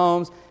your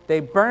homes. They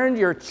burned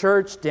your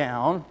church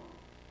down,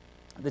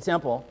 the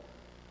temple.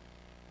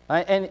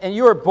 And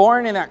you were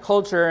born in that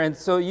culture, and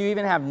so you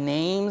even have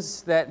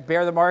names that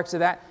bear the marks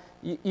of that.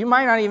 You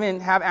might not even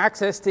have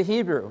access to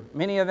Hebrew.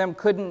 Many of them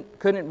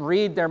couldn't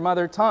read their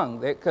mother tongue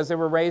because they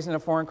were raised in a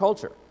foreign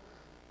culture.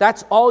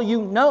 That's all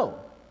you know.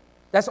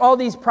 That's all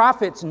these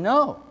prophets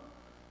know.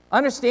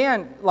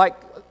 Understand, like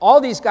all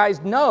these guys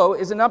know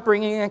is an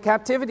upbringing in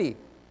captivity.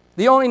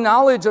 The only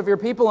knowledge of your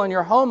people and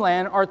your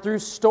homeland are through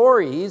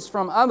stories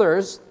from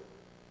others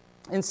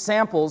and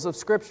samples of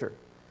Scripture.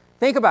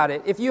 Think about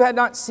it. If you had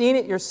not seen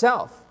it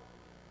yourself,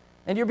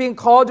 and you're being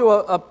called to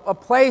a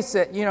place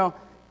that,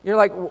 you're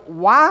like,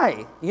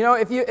 why?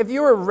 If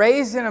you were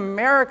raised in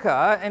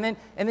America and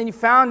then you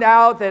found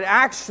out that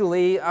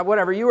actually,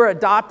 you were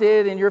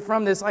adopted and you're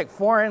from this like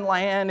foreign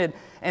land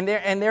and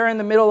they're in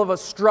the middle of a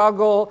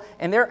struggle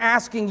and they're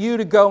asking you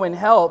to go and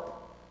help,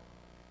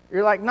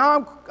 you're like,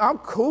 no, I'm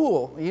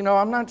cool.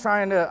 I'm not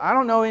trying to. I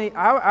don't know any.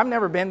 I've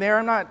never been there.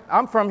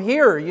 I'm from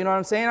here. You know what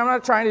I'm saying? I'm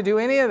not trying to do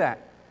any of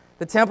that.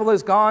 The temple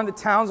is gone. The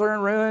towns are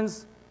in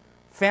ruins.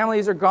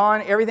 Families are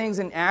gone. Everything's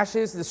in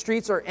ashes. The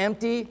streets are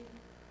empty.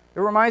 It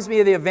reminds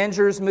me of the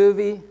Avengers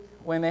movie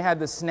when they had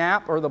the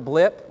snap or the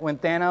blip when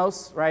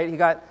Thanos, right? He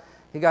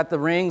got the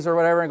rings or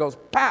whatever and goes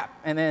pap,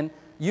 and then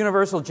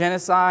universal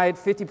genocide.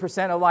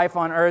 50% of life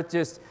on Earth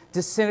just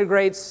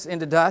disintegrates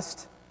into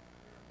dust.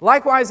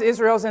 Likewise,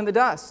 Israel's in the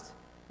dust.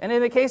 And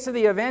in the case of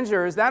the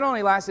Avengers, that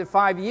only lasted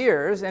 5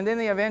 years, and then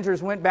the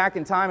Avengers went back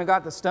in time and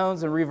got the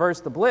stones and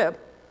reversed the blip.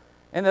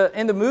 In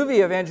the movie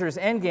Avengers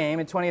Endgame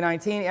in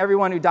 2019,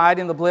 everyone who died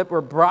in the blip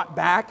were brought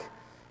back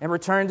and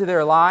returned to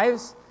their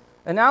lives.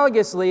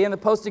 Analogously, in the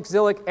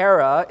post-exilic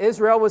era,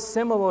 Israel was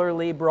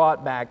similarly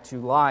brought back to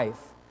life.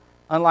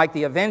 Unlike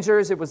the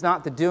Avengers, it was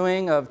not the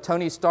doing of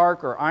Tony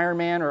Stark or Iron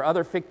Man or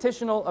other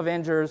fictional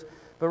Avengers,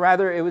 but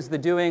rather it was the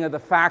doing of the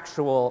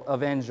factual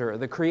Avenger,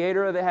 the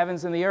creator of the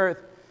heavens and the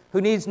earth, who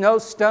needs no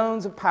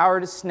stones of power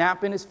to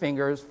snap in his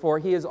fingers, for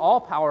he is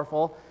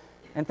all-powerful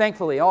and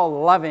thankfully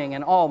all loving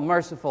and all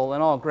merciful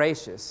and all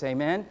gracious.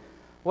 Amen?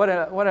 What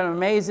an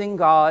amazing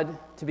God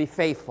to be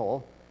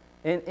faithful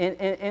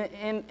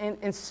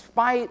in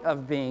spite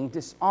of being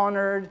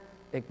dishonored,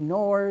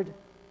 ignored.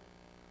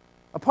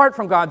 Apart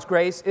from God's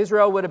grace,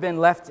 Israel would have been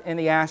left in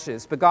the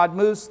ashes. But God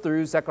moves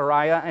through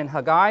Zechariah and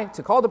Haggai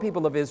to call the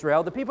people of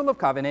Israel, the people of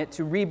covenant,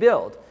 to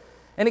rebuild.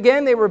 And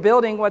again, they were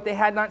building what they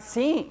had not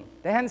seen.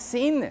 They hadn't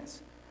seen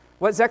this.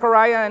 What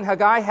Zechariah and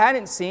Haggai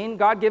hadn't seen,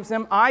 God gives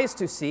them eyes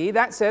to see.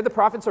 That said, the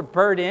prophets are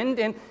burdened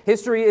and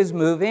history is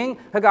moving.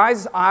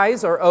 Haggai's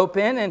eyes are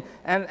open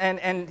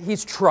and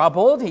he's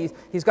troubled.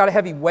 He's got a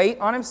heavy weight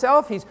on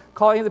himself. He's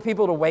calling the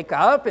people to wake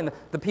up and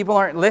the people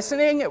aren't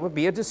listening. It would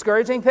be a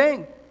discouraging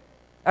thing.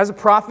 As a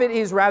prophet,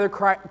 he's rather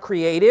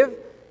creative.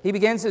 He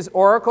begins his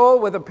oracle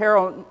with a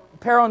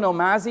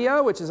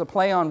paronomazia, which is a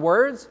play on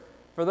words.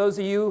 For those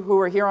of you who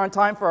are here on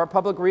time for our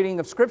public reading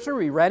of Scripture,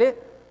 we read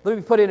it. Let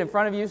me put it in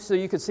front of you so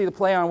you can see the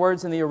play on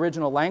words in the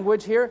original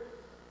language here.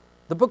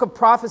 The book of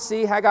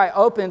prophecy, Haggai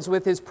opens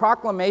with his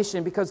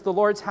proclamation because the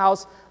Lord's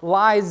house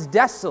lies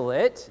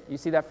desolate. You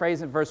see that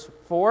phrase in verse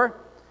 4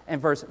 and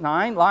verse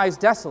 9, lies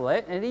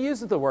desolate, and he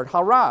uses the word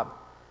harab.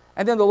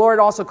 And then the Lord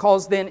also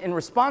calls then, in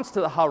response to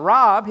the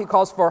harab, he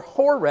calls for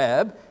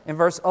horeb in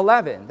verse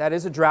 11. That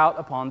is a drought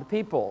upon the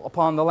people,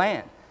 upon the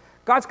land.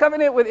 God's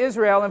covenant with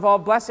Israel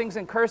involved blessings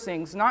and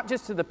cursings, not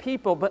just to the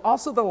people, but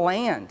also the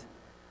land.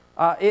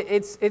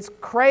 It's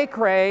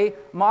cray-cray.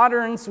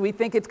 Moderns, we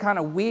think it's kind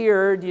of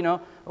weird,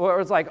 or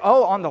it's like,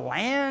 oh, on the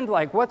land?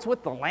 Like, what's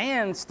with the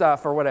land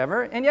stuff or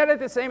whatever? And yet, at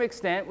the same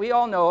extent, we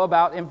all know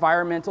about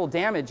environmental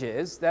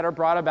damages that are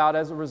brought about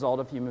as a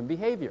result of human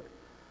behavior.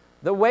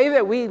 The way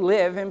that we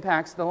live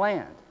impacts the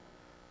land.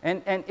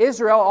 And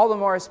Israel, all the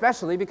more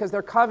especially, because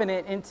their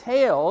covenant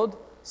entailed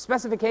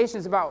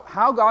specifications about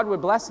how God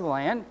would bless the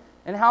land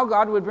and how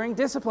God would bring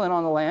discipline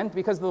on the land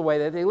because of the way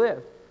that they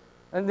lived.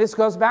 And this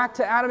goes back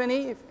to Adam and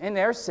Eve. In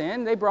their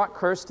sin, they brought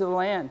curse to the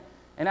land.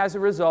 And as a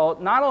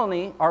result, not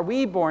only are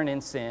we born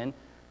in sin,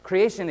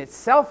 creation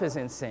itself is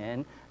in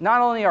sin.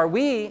 Not only are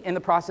we in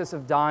the process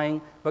of dying,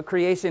 but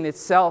creation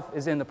itself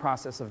is in the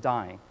process of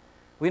dying.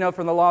 We know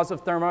from the laws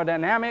of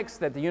thermodynamics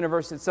that the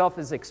universe itself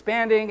is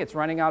expanding. It's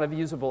running out of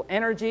usable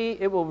energy.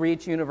 It will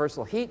reach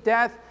universal heat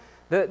death.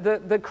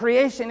 The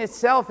creation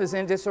itself is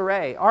in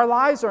disarray. Our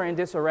lives are in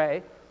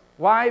disarray.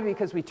 Why?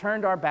 Because we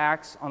turned our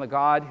backs on the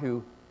God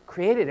who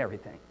created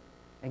everything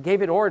and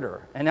gave it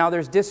order, and now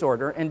there's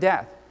disorder and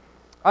death.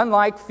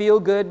 Unlike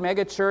feel-good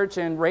megachurch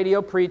and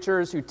radio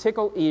preachers who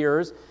tickle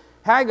ears,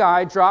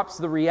 Haggai drops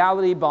the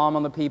reality bomb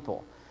on the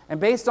people. And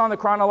based on the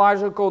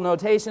chronological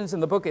notations in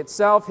the book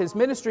itself, his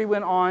ministry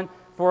went on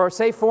for,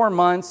 say, 4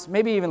 months,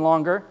 maybe even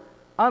longer.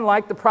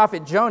 Unlike the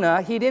prophet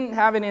Jonah, he didn't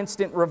have an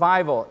instant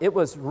revival. It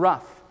was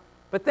rough.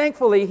 But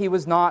thankfully, he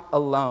was not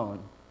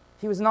alone.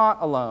 He was not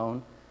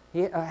alone.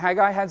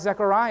 Haggai had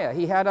Zechariah.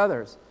 He had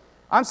others.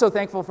 I'm so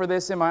thankful for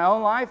this in my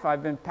own life.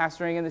 I've been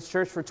pastoring in this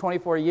church for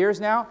 24 years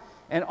now.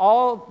 And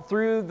all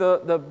through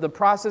the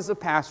process of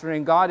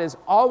pastoring, God has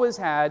always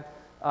had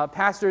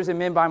pastors and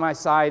men by my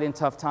side in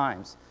tough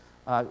times.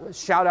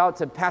 Shout out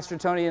to Pastor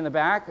Tony in the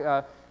back.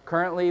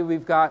 Currently,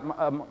 we've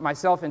got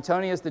myself and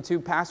Tony as the 2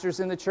 pastors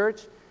in the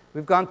church.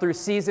 We've gone through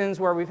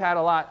seasons where we've had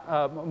a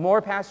lot more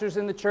pastors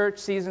in the church,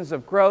 seasons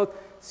of growth,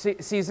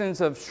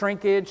 seasons of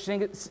shrinkage,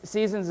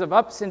 seasons of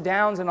ups and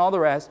downs and all the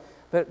rest.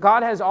 But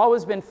God has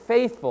always been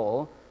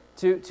faithful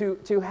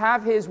to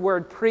have His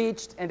word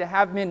preached and to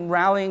have men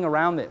rallying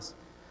around this.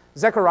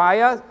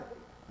 Zechariah,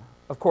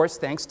 of course,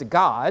 thanks to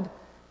God,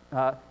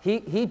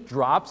 he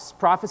drops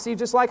prophecy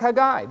just like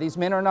Haggai. These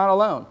men are not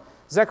alone.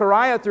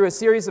 Zechariah, through a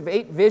series of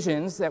 8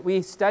 visions that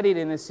we studied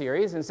in this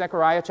series, in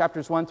Zechariah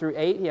chapters 1 through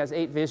 8, he has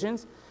 8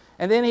 visions.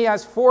 And then he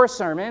has 4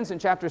 sermons in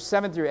chapters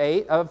 7 through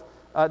 8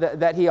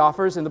 that he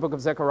offers in the book of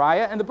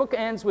Zechariah. And the book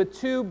ends with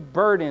 2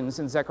 burdens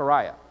in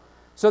Zechariah.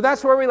 So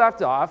that's where we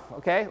left off,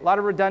 okay? A lot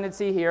of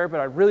redundancy here, but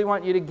I really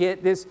want you to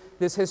get this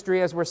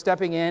history as we're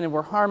stepping in and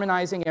we're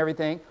harmonizing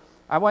everything.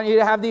 I want you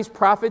to have these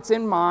prophets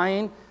in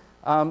mind.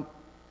 I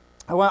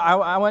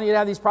want you to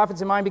have these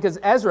prophets in mind because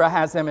Ezra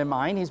has them in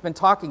mind. He's been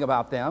talking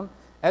about them.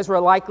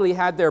 Ezra likely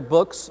had their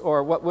books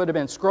or what would have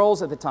been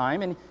scrolls at the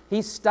time, and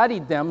he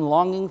studied them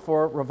longing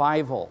for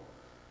revival.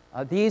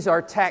 These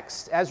are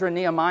texts, Ezra and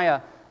Nehemiah,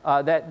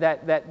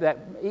 that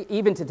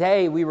even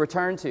today we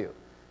return to.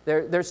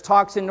 There's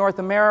talks in North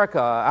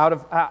America out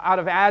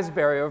of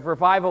Asbury of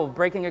revival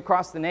breaking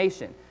across the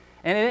nation.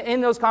 And in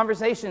those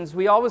conversations,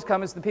 we always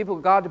come as the people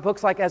of God to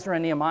books like Ezra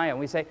and Nehemiah, and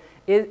we say,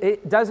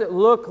 does it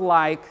look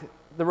like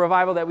the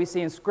revival that we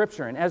see in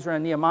Scripture in Ezra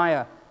and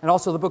Nehemiah, and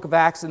also the book of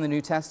Acts in the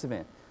New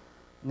Testament?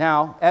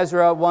 Now,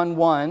 Ezra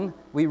 1:1,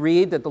 we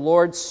read that the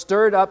Lord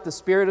stirred up the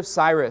spirit of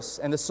Cyrus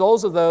and the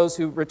souls of those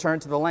who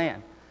returned to the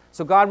land.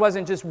 So God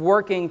wasn't just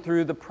working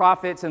through the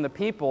prophets and the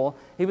people,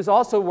 He was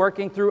also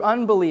working through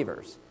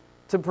unbelievers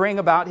to bring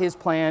about His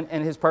plan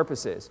and His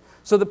purposes.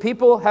 So the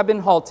people have been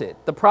halted,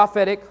 the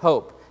prophetic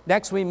hope.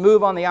 Next, we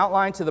move on the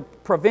outline to the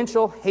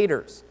provincial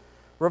haters.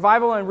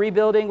 Revival and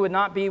rebuilding would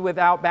not be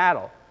without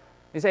battle.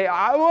 You say,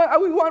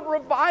 we want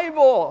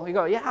revival. You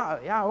go, yeah,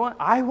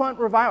 I want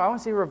revival. I want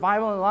to see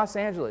revival in Los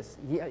Angeles.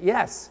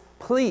 Yes,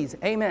 please,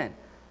 amen.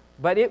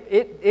 But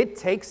it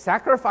takes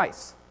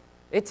sacrifice.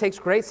 It takes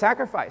great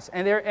sacrifice,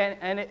 and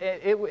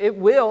it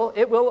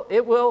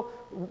will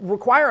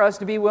require us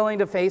to be willing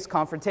to face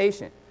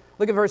confrontation.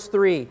 Look at verse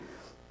 3,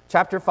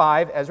 chapter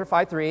 5, Ezra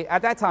 5:3.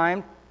 At that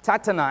time,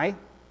 Tattenai,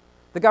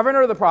 the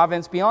governor of the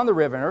province beyond the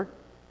river,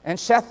 and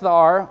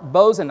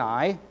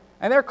Shethar-Bozenai,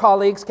 and their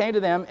colleagues came to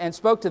them and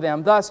spoke to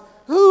them, thus,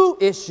 who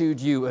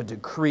issued you a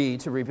decree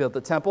to rebuild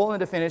the temple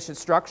and to finish its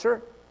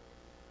structure?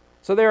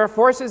 So there are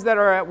forces that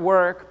are at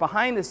work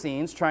behind the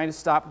scenes trying to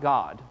stop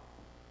God.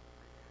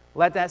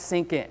 Let that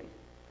sink in.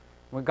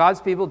 When God's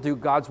people do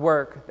God's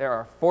work, there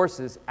are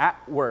forces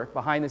at work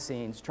behind the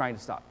scenes trying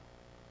to stop.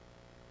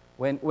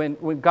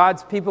 When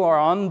God's people are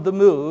on the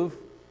move,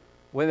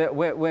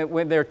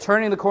 when they're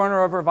turning the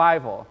corner of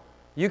revival,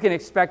 you can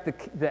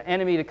expect the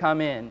enemy to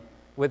come in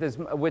with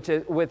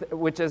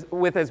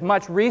as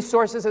much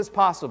resources as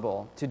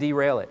possible to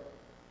derail it.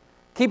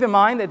 Keep in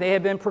mind that they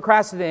had been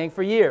procrastinating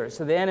for years,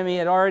 so the enemy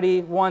had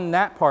already won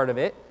that part of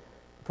it.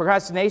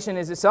 Procrastination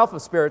is itself a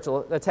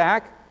spiritual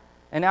attack,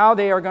 and now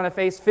they are going to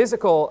face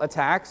physical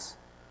attacks.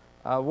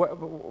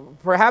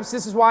 Perhaps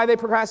this is why they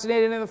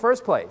procrastinated in the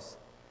first place.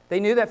 They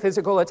knew that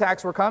physical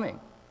attacks were coming.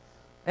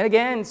 And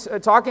again,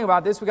 talking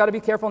about this, we've got to be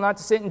careful not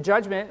to sit in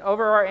judgment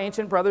over our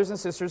ancient brothers and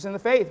sisters in the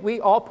faith. We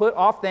all put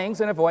off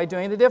things and avoid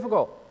doing the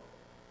difficult.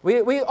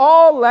 We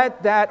all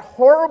let that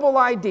horrible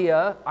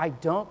idea, I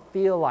don't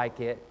feel like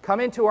it,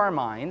 come into our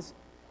minds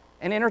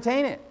and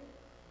entertain it.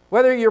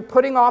 Whether you're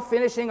putting off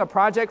finishing a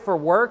project for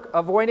work,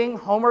 avoiding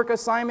homework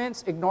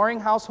assignments, ignoring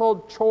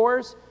household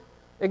chores,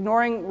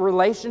 ignoring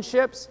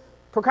relationships,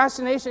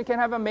 procrastination can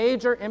have a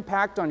major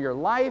impact on your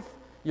life,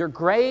 your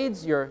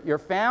grades, your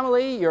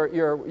family,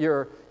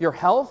 your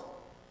health,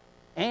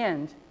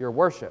 and your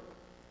worship.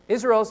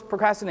 Israel's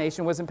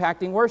procrastination was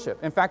impacting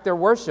worship. In fact, their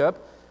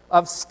worship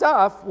of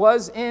stuff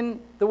was in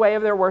the way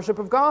of their worship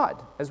of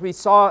God, as we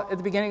saw at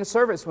the beginning of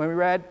service when we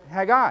read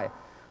Haggai.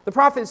 The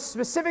prophets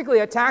specifically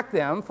attacked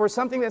them for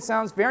something that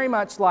sounds very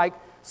much like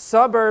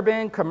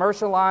suburban,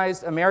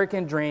 commercialized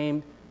American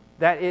dream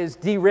that is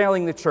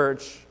derailing the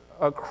church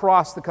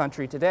across the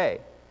country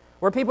today,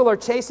 where people are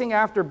chasing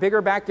after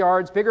bigger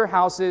backyards, bigger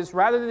houses,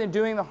 rather than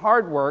doing the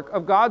hard work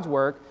of God's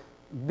work,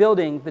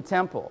 building the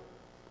temple.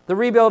 The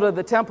rebuild of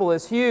the temple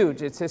is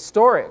huge. It's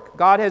historic.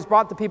 God has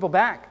brought the people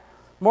back.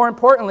 More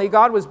importantly,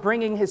 God was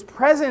bringing His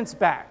presence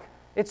back.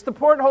 It's the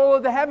porthole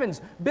of the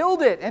heavens.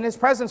 Build it, and His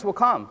presence will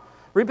come.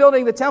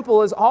 Rebuilding the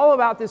temple is all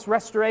about this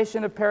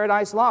restoration of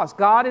paradise lost.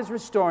 God is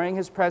restoring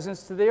his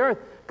presence to the earth.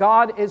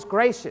 God is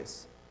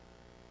gracious.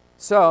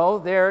 So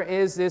there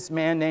is this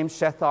man named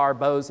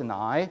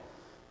Shethar-bozenai,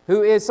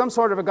 who is some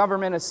sort of a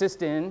government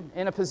assistant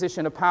in a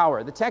position of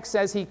power. The text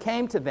says he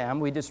came to them,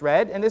 we just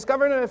read, and this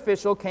government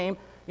official came,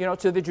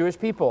 to the Jewish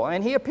people.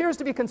 And he appears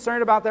to be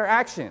concerned about their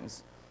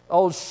actions.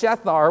 Old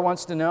Shethar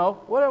wants to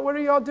know, what are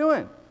you all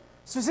doing?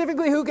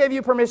 Specifically, who gave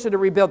you permission to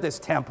rebuild this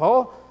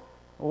temple?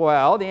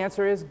 Well, the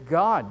answer is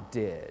God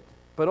did.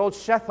 But old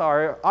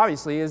Shethar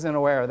obviously isn't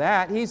aware of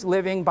that. He's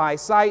living by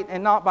sight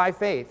and not by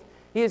faith.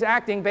 He is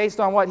acting based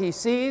on what he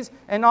sees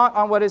and not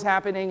on what is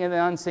happening in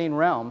the unseen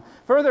realm.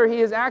 Further,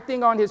 he is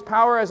acting on his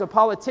power as a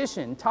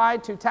politician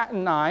tied to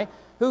Tattenai,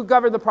 who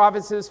governed the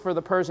provinces for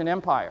the Persian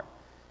Empire.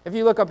 If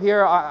you look up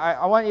here,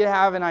 I want you to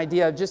have an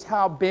idea of just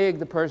how big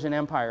the Persian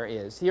Empire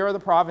is. Here are the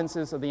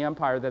provinces of the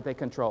empire that they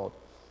controlled.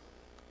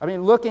 I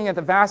mean, looking at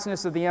the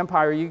vastness of the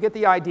empire, you get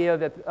the idea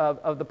that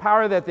of the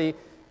power that the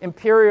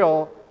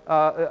imperial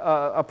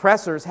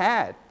oppressors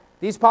had.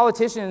 These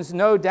politicians,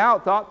 no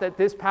doubt, thought that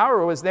this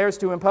power was theirs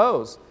to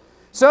impose.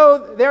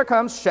 So there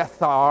comes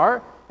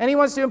Shethar, and he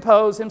wants to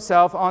impose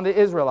himself on the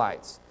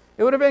Israelites.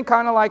 It would have been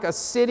kind of like a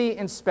city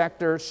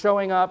inspector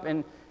showing up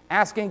and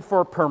asking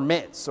for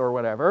permits or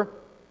whatever.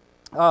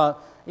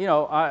 In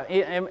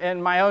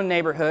my own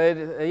neighborhood,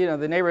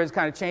 the neighborhood's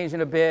kind of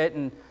changing a bit,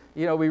 and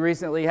we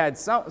recently had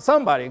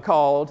somebody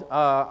called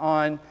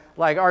on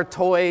like our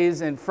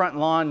toys and front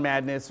lawn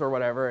madness or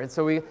whatever, and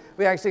so we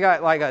actually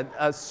got like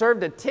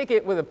served a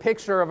ticket with a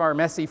picture of our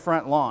messy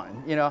front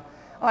lawn.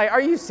 Like,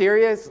 are you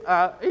serious?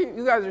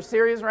 You guys are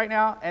serious right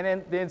now? And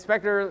then the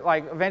inspector,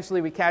 like,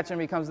 eventually we catch him.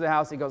 He comes to the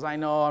house. He goes, "I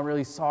know, I'm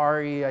really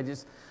sorry. I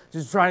just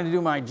trying to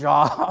do my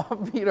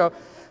job."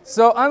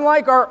 So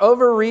unlike our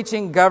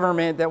overreaching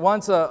government that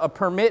wants a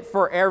permit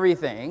for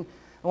everything,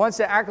 wants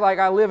to act like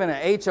I live in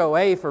an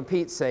HOA for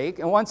Pete's sake,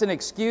 and wants an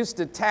excuse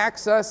to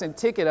tax us and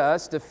ticket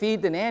us to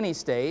feed the nanny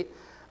state,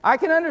 I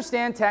can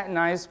understand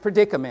Tattenai's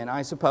predicament,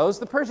 I suppose.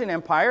 The Persian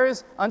Empire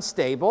is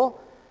unstable.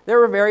 There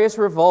were various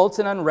revolts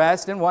and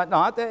unrest and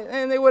whatnot,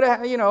 and they would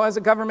have, as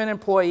a government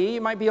employee,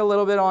 you might be a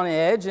little bit on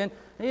edge, and,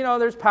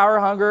 there's power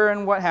hunger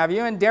and what have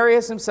you, and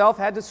Darius himself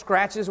had to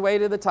scratch his way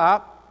to the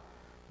top.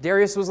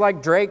 Darius was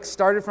like Drake,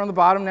 started from the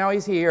bottom, now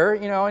he's here,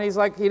 and he's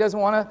like, he doesn't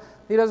want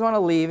to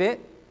leave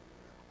it.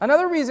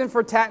 Another reason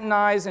for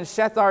Tattenai's and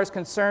Shethar's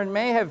concern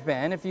may have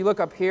been, if you look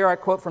up here, I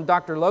quote from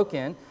Dr.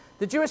 Loken,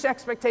 the Jewish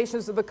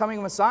expectations of the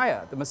coming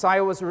Messiah. The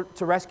Messiah was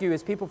to rescue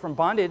his people from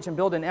bondage and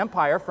build an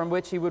empire from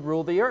which he would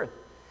rule the earth.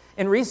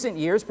 In recent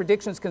years,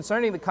 predictions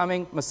concerning the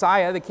coming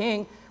Messiah, the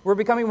King, were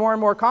becoming more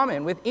and more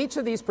common. With each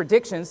of these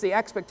predictions, the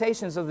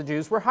expectations of the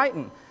Jews were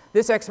heightened.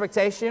 This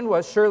expectation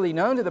was surely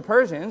known to the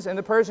Persians, and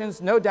the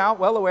Persians, no doubt,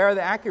 well aware of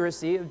the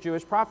accuracy of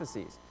Jewish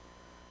prophecies.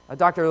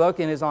 Dr.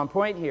 Loken is on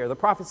point here. The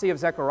prophecy of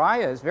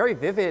Zechariah is very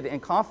vivid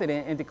and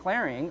confident in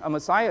declaring a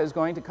Messiah is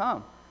going to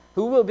come,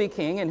 who will be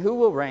king and who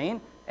will reign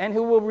and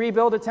who will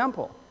rebuild a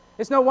temple.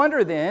 It's no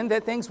wonder then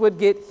that things would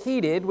get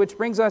heated, which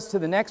brings us to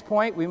the next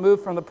point. We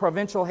move from the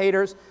provincial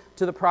haters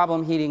to the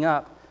problem heating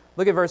up.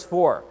 Look at verse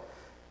 4.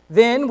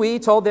 Then we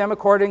told them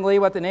accordingly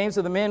what the names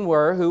of the men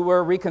were who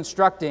were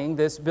reconstructing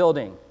this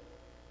building.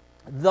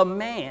 The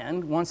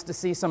man wants to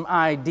see some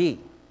ID.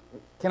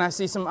 Can I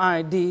see some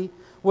ID?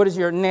 What is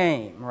your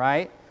name,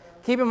 right?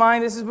 Keep in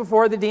mind, this is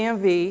before the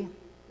DMV.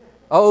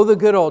 Oh, the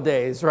good old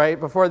days, right?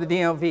 Before the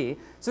DMV.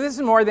 So this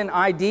is more than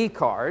ID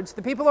cards.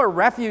 The people are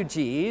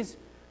refugees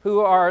who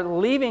are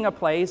leaving a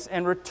place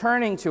and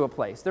returning to a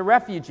place. They're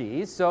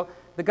refugees. So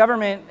the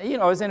government,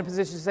 is in a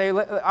position to say,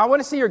 I want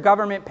to see your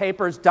government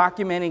papers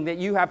documenting that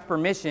you have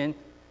permission,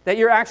 that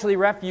you're actually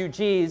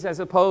refugees as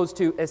opposed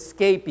to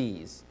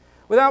escapees.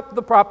 Without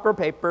the proper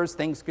papers,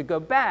 things could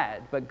go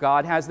bad, but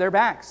God has their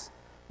backs.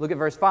 Look at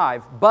verse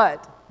 5.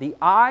 But the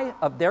eye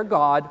of their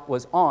God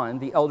was on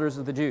the elders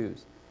of the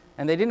Jews,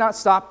 and they did not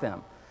stop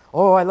them.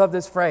 Oh, I love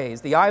this phrase.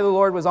 The eye of the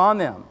Lord was on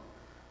them.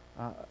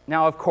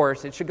 Now, of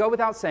course, it should go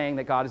without saying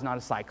that God is not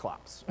a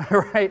cyclops,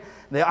 right?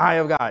 The eye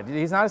of God.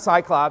 He's not a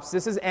cyclops.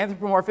 This is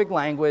anthropomorphic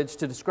language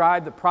to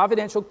describe the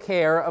providential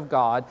care of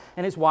God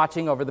and his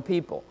watching over the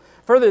people.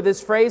 Further,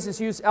 this phrase is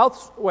used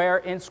elsewhere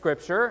in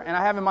Scripture, and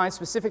I have in mind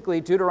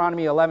specifically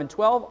Deuteronomy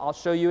 11:12. I'll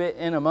show you it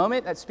in a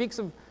moment. That speaks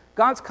of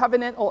God's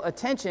covenantal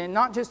attention,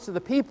 not just to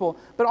the people,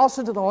 but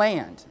also to the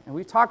land. And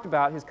we've talked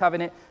about his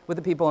covenant with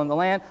the people in the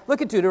land.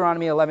 Look at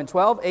Deuteronomy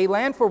 11:12. A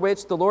land for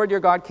which the Lord your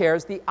God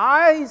cares, the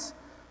eyes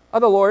of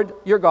the Lord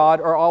your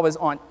God are always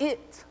on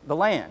it, the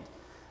land,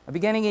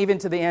 beginning even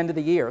to the end of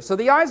the year. So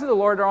the eyes of the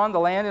Lord are on the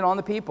land and on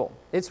the people.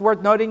 It's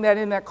worth noting that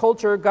in that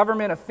culture,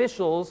 government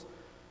officials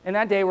in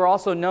that day were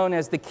also known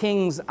as the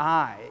king's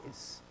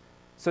eyes.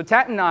 So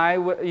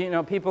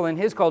Tattenai, people in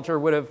his culture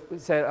would have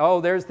said,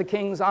 oh, there's the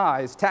king's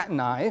eyes,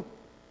 Tattenai.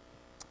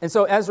 And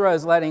so Ezra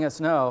is letting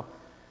us know,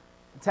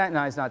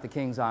 Tattenai is not the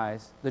king's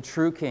eyes. The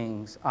true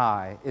king's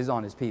eye is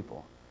on his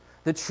people.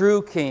 The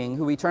true king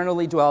who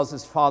eternally dwells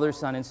as Father,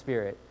 Son, and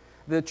Spirit.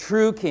 The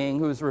true king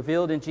who is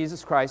revealed in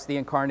Jesus Christ, the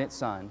incarnate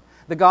Son.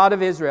 the God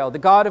of Israel, the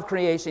God of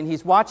creation.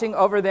 He's watching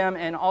over them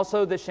and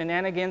also the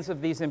shenanigans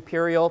of these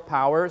imperial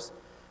powers.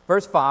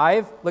 Verse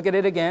 5, look at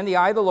it again. The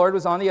eye of the Lord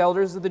was on the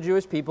elders of the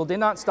Jewish people,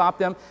 did not stop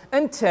them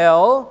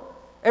until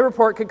a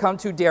report could come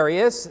to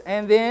Darius,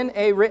 and then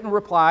a written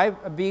reply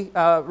be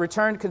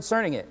returned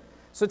concerning it.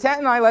 So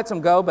Tattenai lets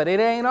him go, but it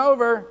ain't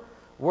over.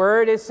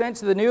 Word is sent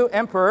to the new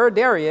emperor,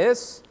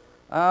 Darius.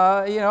 He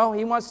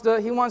wants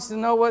to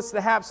know what's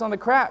the haps on the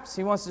craps.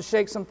 He wants to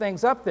shake some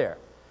things up there.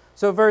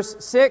 So verse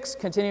 6,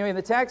 continuing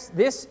the text,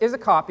 this is a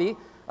copy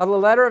of the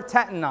letter of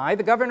Tattenai,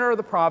 the governor of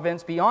the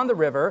province beyond the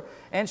river,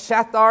 and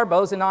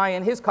Shathar-Bozenai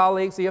and his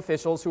colleagues, the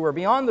officials who were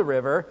beyond the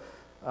river,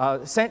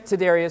 sent to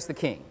Darius the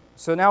king.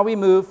 So now we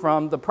move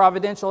from the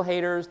providential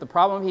haters, the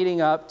problem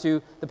heating up,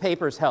 to the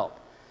paper's help.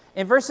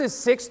 In verses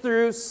 6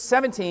 through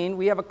 17,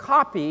 we have a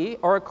copy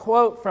or a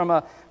quote from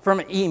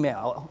an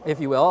email, if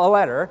you will, a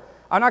letter.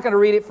 I'm not going to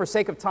read it for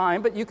sake of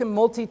time, but you can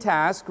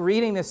multitask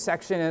reading this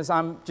section as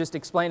I'm just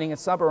explaining and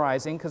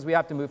summarizing because we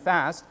have to move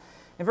fast.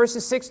 In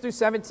verses 6 through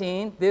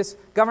 17, this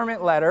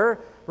government letter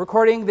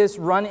recording this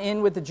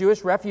run-in with the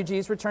Jewish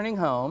refugees returning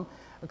home,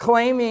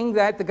 claiming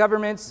that the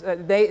government's,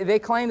 they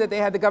claim that they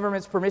had the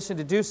government's permission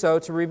to do so,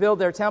 to rebuild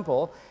their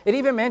temple. It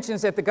even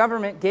mentions that the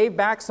government gave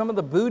back some of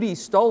the booty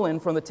stolen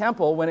from the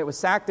temple when it was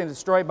sacked and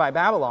destroyed by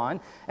Babylon.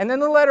 And then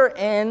the letter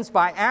ends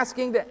by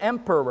asking the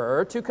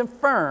emperor to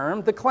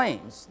confirm the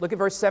claims. Look at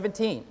verse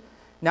 17.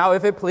 Now,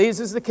 if it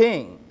pleases the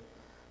king,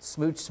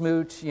 smooch,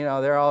 smooch,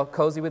 they're all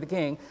cozy with the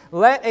king.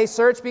 Let a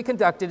search be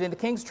conducted in the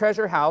king's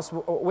treasure house,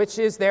 which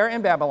is there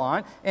in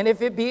Babylon. And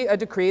if it be a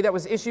decree that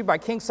was issued by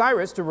King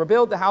Cyrus to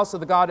rebuild the house of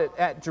the God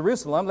at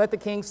Jerusalem, let the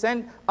king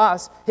send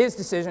us his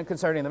decision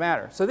concerning the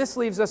matter. So this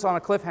leaves us on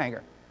a cliffhanger.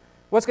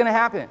 What's going to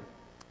happen?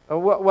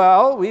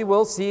 Well, we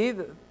will see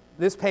that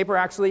this paper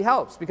actually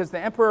helps because the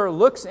emperor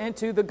looks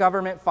into the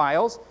government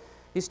files.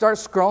 He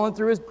starts scrolling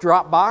through his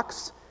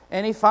Dropbox.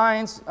 And he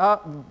finds,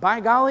 by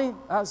golly,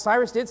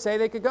 Cyrus did say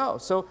they could go.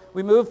 So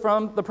we move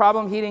from the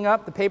problem heating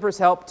up, the paper's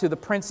help, to the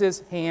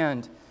prince's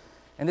hand.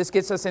 And this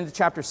gets us into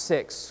chapter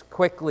 6.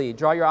 Quickly,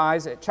 draw your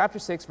eyes at chapter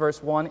 6,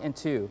 verse 1 and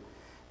 2.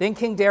 Then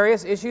King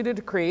Darius issued a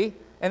decree,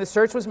 and the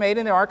search was made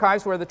in the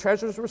archives where the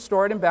treasures were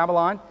stored in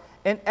Babylon.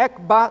 In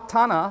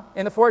Ecbatana,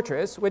 in the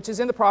fortress, which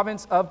is in the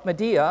province of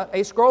Media,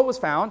 a scroll was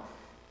found,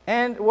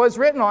 and was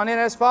written on it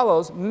as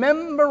follows,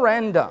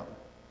 Memorandum.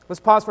 Let's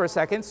pause for a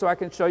second so I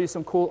can show you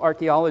some cool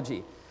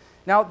archaeology.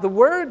 Now, the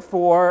word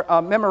for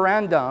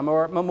memorandum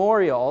or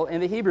memorial in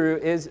the Hebrew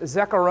is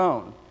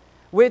zekaron,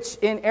 which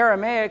in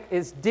Aramaic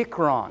is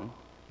dikron.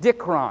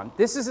 Dikron.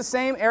 This is the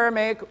same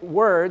Aramaic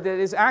word that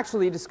is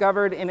actually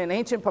discovered in an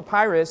ancient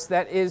papyrus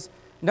that is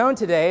known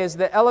today as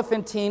the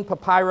Elephantine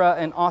Papyra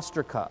and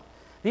Ostraca.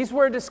 These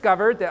were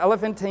discovered, the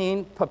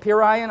Elephantine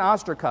Papyri and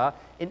Ostraca,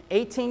 in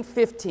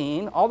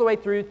 1815 all the way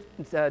through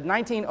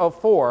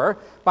 1904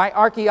 by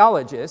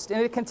archaeologists,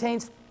 and it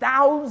contains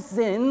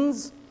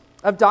thousands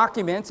of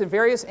documents in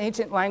various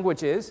ancient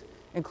languages,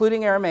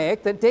 including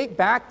Aramaic, that date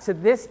back to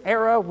this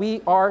era we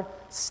are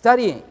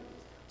studying.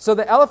 So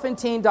the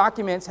Elephantine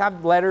documents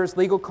have letters,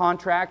 legal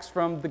contracts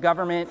from the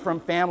government, from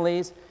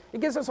families.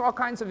 It gives us all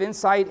kinds of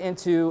insight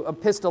into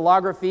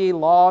epistolography,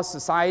 law,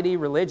 society,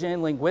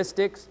 religion,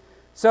 linguistics.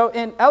 So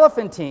in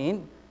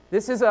Elephantine,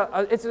 this is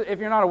if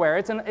you're not aware,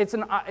 it's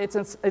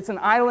an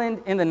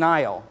island in the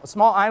Nile, a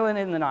small island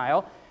in the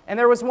Nile, and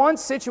there was once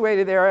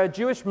situated there a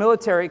Jewish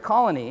military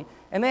colony,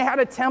 and they had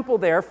a temple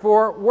there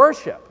for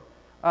worship.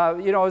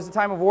 It was a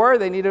time of war,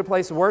 they needed a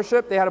place of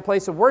worship, they had a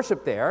place of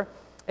worship there,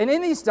 and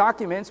in these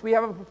documents we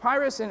have a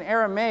papyrus in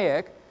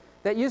Aramaic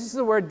that uses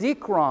the word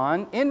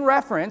dikron in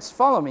reference,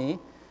 follow me,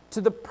 to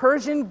the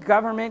Persian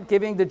government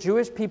giving the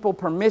Jewish people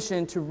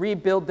permission to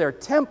rebuild their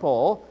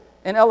temple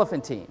in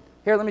Elephantine.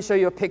 Here, let me show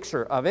you a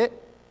picture of it.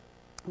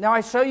 Now, I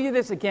show you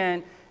this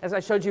again as I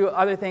showed you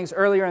other things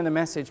earlier in the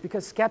message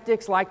because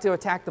skeptics like to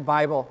attack the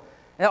Bible.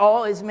 And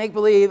all is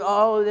make-believe.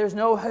 Oh, there's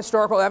no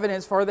historical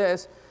evidence for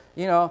this.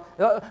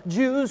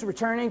 Jews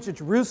returning to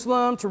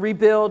Jerusalem to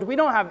rebuild. We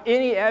don't have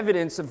any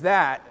evidence of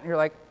that. And you're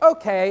like,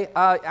 okay,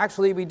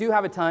 actually, we do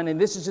have a ton,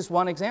 and this is just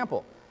one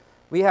example.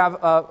 We have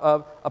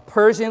a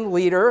Persian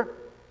leader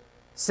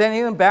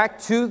sending them back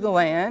to the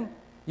land,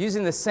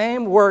 using the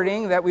same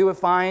wording that we would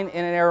find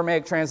in an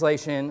Aramaic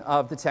translation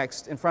of the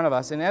text in front of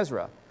us in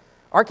Ezra.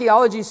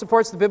 Archaeology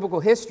supports the biblical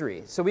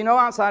history, so we know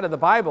outside of the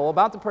Bible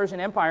about the Persian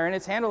Empire and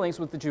its handlings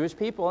with the Jewish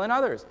people and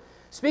others.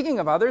 Speaking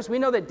of others, we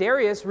know that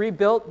Darius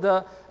rebuilt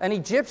an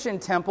Egyptian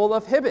temple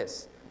of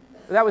Hibis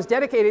that was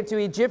dedicated to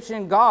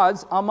Egyptian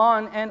gods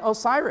Amun and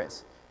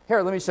Osiris.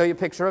 Here, let me show you a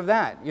picture of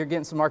that. You're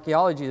getting some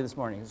archaeology this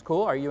morning. It's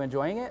cool. Are you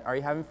enjoying it? Are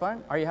you having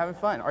fun? Are you having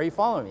fun? Are you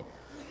following me?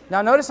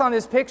 Now notice on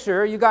this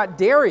picture, you got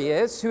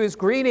Darius who is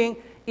greeting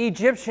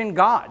Egyptian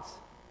gods.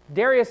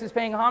 Darius is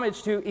paying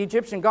homage to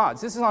Egyptian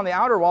gods. This is on the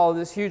outer wall of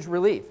this huge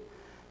relief.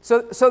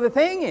 So the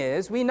thing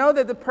is, we know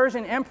that the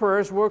Persian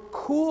emperors were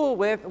cool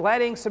with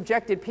letting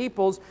subjected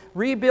peoples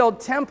rebuild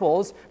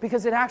temples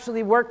because it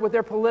actually worked with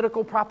their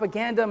political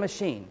propaganda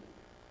machine.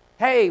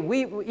 Hey,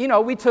 we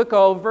took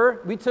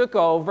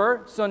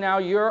over, so now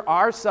you're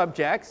our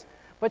subjects.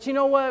 But you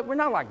know what? We're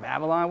not like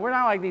Babylon. We're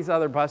not like these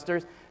other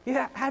busters. You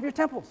have your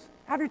temples.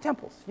 Have your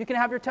temples. You can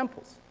have your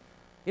temples.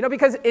 You know,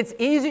 because it's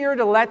easier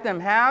to let them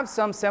have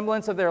some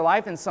semblance of their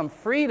life and some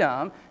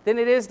freedom than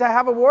it is to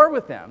have a war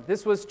with them.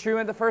 This was true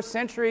in the first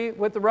century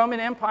with the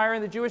Roman Empire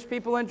and the Jewish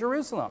people in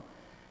Jerusalem.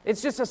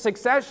 It's just a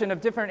succession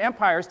of different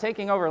empires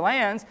taking over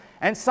lands,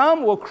 and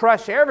some will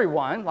crush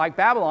everyone, like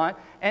Babylon,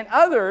 and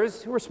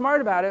others who are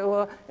smart about it,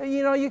 well,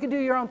 you know, you can do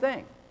your own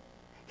thing.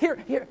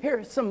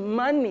 Here's some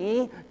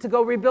money to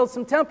go rebuild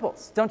some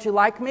temples. Don't you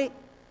like me?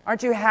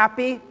 Aren't you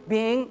happy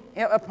being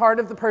a part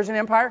of the Persian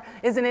Empire?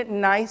 Isn't it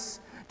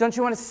nice? Don't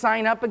you want to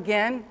sign up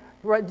again?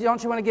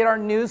 Don't you want to get our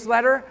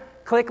newsletter?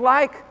 Click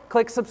like,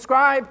 click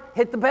subscribe,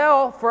 hit the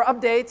bell for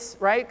updates,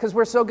 right? Because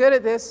we're so good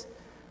at this.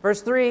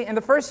 Verse 3, in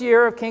the first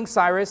year of King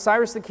Cyrus,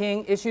 Cyrus the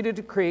king issued a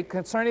decree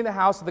concerning the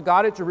house of the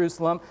God at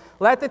Jerusalem.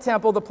 Let the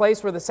temple, the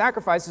place where the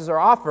sacrifices are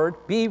offered,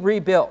 be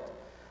rebuilt.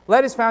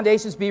 Let its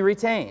foundations be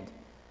retained.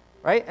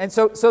 Right? And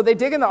so they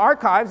dig in the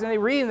archives and they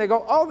read and they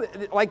go, oh,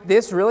 like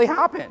this really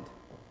happened.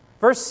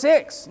 Verse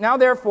 6, now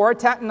therefore,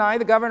 Tattenai,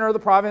 the governor of the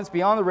province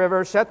beyond the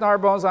river,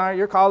 Shethar-Bozenai,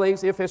 your colleagues,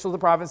 the officials of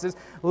the provinces,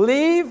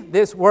 leave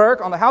this work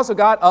on the house of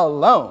God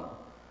alone.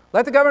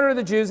 Let the governor of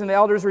the Jews and the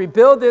elders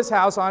rebuild this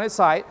house on its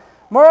site.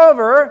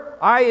 Moreover,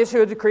 I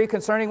issue a decree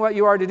concerning what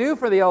you are to do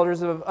for the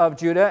elders of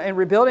Judah in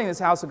rebuilding this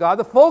house of God.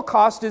 The full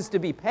cost is to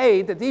be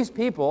paid that these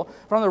people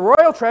from the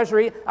royal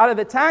treasury, out of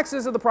the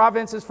taxes of the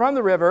provinces from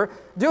the river,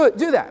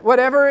 do that.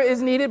 Whatever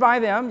is needed by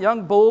them,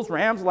 young bulls,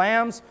 rams,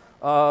 lambs,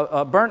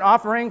 a burnt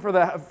offering for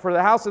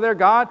the house of their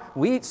God,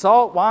 wheat,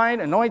 salt, wine,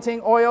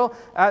 anointing, oil,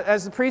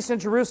 as the priests in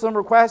Jerusalem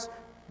request,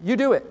 you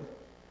do it.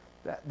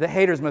 The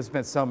haters must have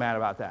been so mad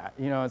about that.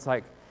 You know, it's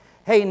like,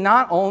 hey,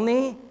 not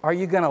only are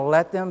you going to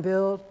let them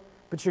build,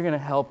 but you're going to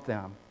help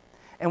them.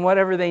 And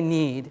whatever they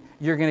need,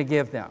 you're going to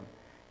give them.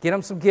 Get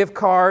them some gift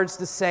cards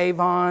to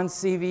save on,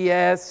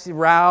 CVS,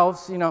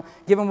 Ralph's, you know,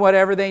 give them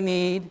whatever they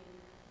need.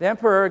 The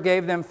emperor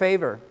gave them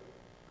favor.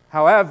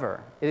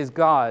 However, it is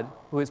God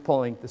who is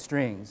pulling the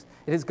strings.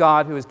 It is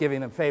God who is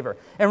giving them favor.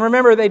 And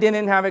remember, they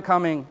didn't have it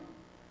coming.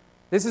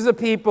 This is a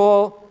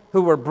people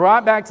who were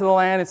brought back to the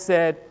land and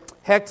said,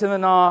 heck to the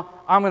gnaw,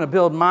 I'm going to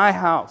build my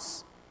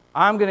house.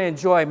 I'm going to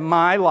enjoy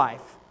my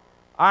life.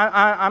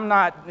 I'm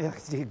not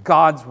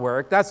God's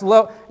work. That's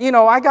low. You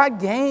know, I got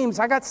games.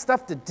 I got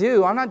stuff to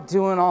do. I'm not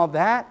doing all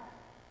that.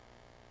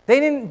 They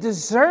didn't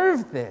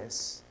deserve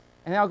this.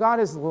 And now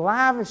God is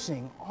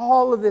lavishing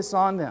all of this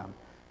on them.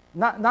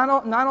 Not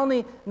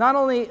only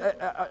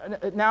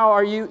now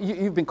are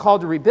you've been called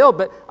to rebuild,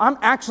 but I'm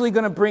actually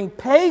going to bring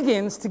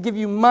pagans to give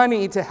you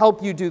money to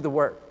help you do the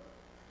work.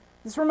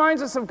 This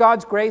reminds us of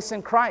God's grace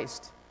in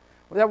Christ.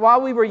 That while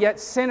we were yet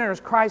sinners,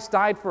 Christ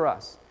died for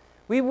us.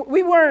 We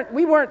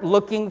weren't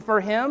looking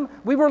for him.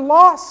 We were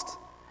lost,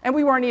 and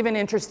we weren't even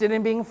interested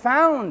in being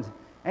found.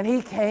 And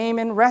he came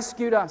and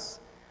rescued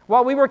us.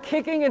 While we were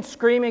kicking and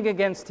screaming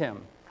against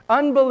him,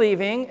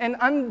 unbelieving and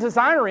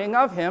undesiring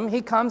of him,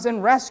 he comes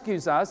and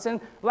rescues us and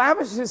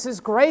lavishes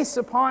his grace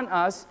upon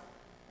us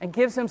and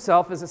gives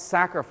himself as a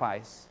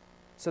sacrifice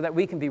so that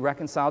we can be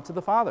reconciled to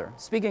the Father.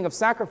 Speaking of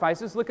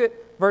sacrifices, look at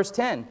verse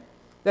 10.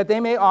 That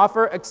they may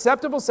offer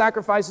acceptable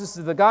sacrifices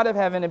to the God of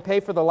heaven and pay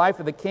for the life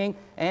of the king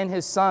and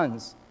his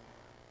sons.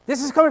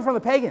 This is coming from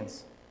the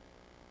pagans.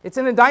 It's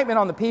an indictment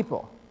on the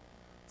people.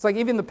 It's like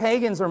even the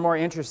pagans are more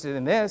interested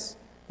in this.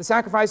 The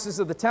sacrifices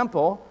of the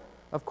temple,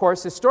 of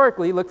course,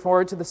 historically look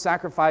forward to the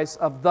sacrifice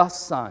of the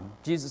Son,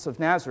 Jesus of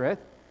Nazareth.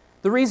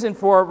 The reason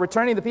for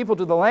returning the people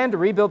to the land to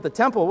rebuild the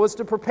temple was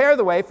to prepare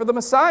the way for the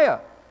Messiah,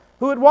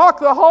 who would walk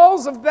the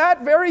halls of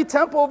that very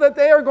temple that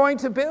they are going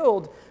to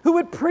build, who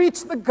would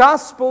preach the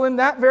gospel in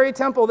that very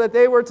temple that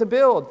they were to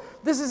build.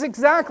 This is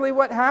exactly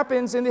what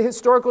happens in the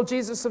historical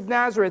Jesus of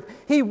Nazareth.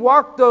 He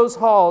walked those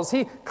halls.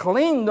 He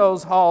cleaned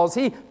those halls.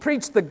 He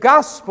preached the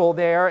gospel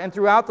there and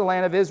throughout the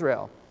land of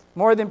Israel.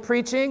 More than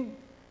preaching,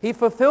 he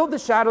fulfilled the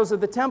shadows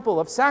of the temple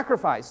of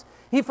sacrifice.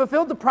 He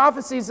fulfilled the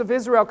prophecies of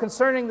Israel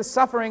concerning the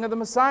suffering of the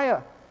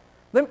Messiah.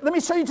 Let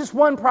me show you just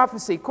one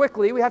prophecy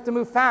quickly. We have to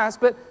move fast,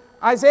 but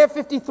Isaiah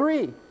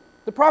 53,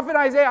 the prophet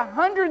Isaiah,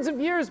 hundreds of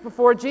years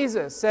before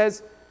Jesus,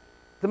 says,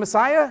 the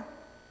Messiah,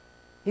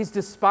 he's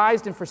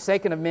despised and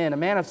forsaken of men, a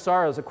man of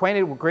sorrows,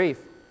 acquainted with grief.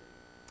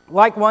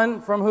 Like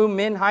one from whom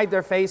men hide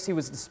their face, he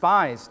was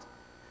despised.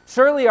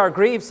 Surely our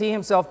griefs he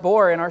himself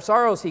bore, and our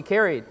sorrows he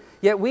carried.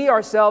 Yet we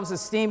ourselves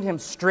esteemed him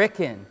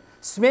stricken,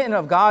 smitten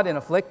of God and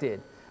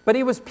afflicted. But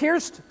he was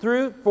pierced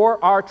through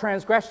for our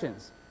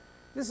transgressions.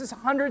 This is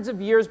hundreds of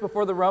years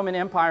before the Roman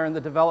Empire and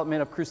the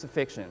development of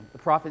crucifixion. The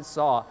prophets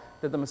saw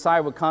that the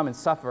Messiah would come and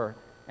suffer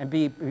and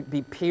be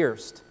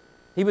pierced.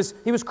 He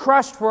was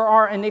crushed for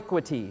our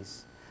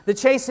iniquities. The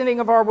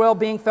chastening of our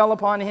well-being fell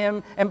upon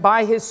him, and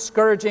by his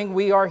scourging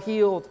we are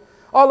healed.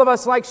 All of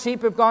us like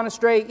sheep have gone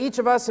astray. Each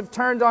of us have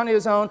turned on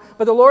his own.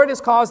 But the Lord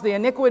has caused the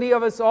iniquity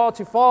of us all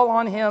to fall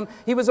on him.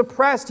 He was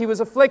oppressed. He was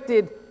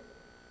afflicted.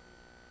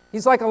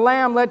 He's like a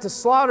lamb led to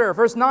slaughter.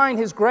 Verse 9,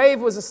 his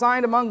grave was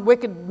assigned among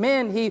wicked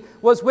men. He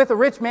was with a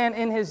rich man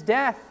in his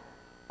death.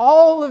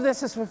 All of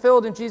this is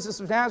fulfilled in Jesus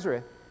of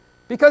Nazareth.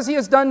 Because he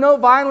has done no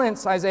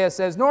violence, Isaiah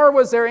says, nor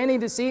was there any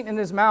deceit in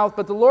his mouth,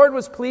 but the Lord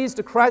was pleased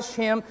to crush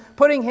him,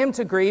 putting him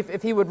to grief,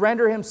 if he would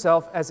render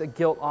himself as a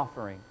guilt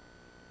offering.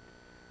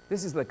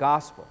 This is the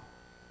gospel.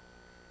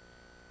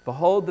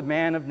 Behold the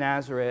man of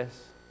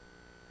Nazareth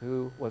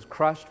who was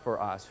crushed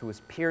for us, who was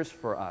pierced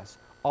for us.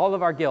 All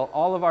of our guilt,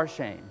 all of our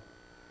shame,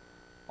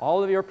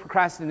 all of your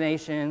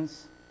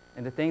procrastinations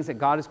and the things that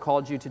God has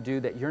called you to do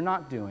that you're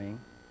not doing,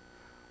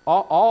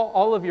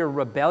 all of your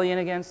rebellion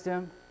against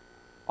him,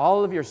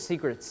 all of your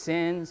secret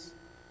sins,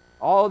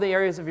 all the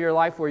areas of your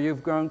life where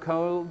you've grown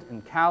cold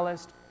and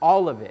calloused,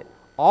 all of it,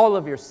 all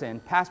of your sin,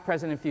 past,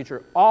 present, and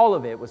future, all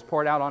of it was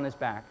poured out on his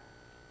back.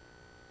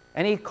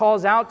 And he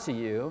calls out to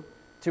you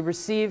to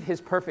receive his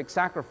perfect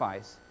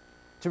sacrifice,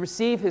 to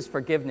receive his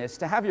forgiveness,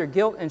 to have your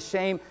guilt and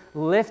shame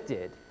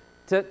lifted,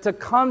 to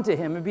come to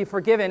him and be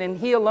forgiven. And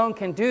he alone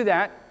can do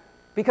that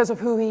because of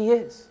who he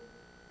is.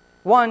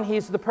 One,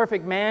 he's the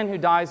perfect man who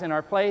dies in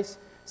our place.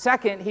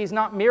 Second, he's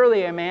not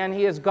merely a man,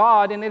 he is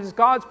God, and it is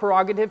God's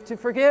prerogative to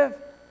forgive.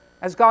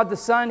 As God the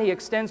Son, he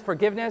extends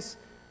forgiveness.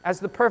 As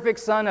the perfect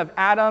son of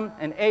Adam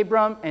and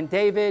Abram and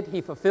David,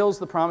 he fulfills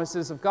the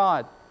promises of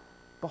God.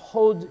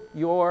 Behold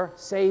your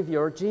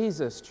Savior,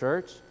 Jesus,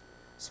 church.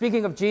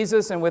 Speaking of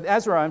Jesus, and with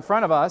Ezra in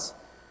front of us,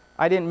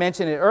 I didn't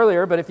mention it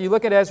earlier, but if you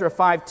look at Ezra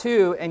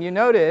 5:2, and you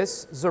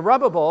notice,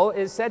 Zerubbabel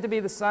is said to be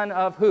the son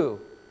of who?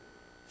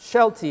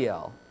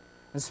 Shealtiel.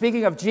 And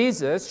speaking of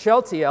Jesus,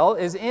 Shealtiel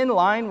is in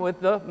line with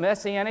the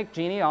messianic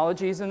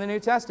genealogies in the New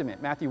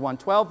Testament. Matthew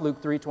 1:12,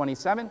 Luke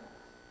 3:27.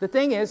 The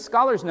thing is,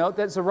 scholars note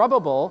that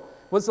Zerubbabel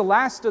was the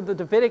last of the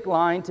Davidic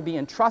line to be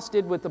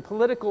entrusted with the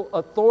political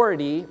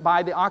authority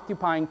by the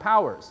occupying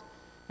powers.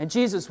 And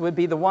Jesus would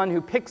be the one who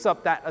picks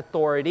up that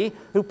authority,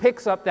 who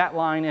picks up that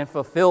line and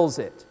fulfills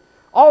it.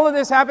 All of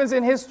this happens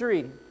in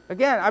history.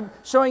 Again, I'm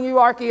showing you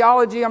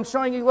archaeology. I'm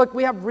showing you, look,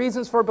 we have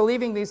reasons for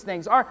believing these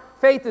things. Our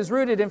faith is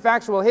rooted in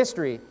factual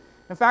history.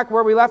 In fact,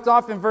 where we left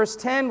off in verse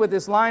 10 with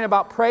this line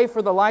about pray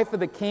for the life of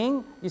the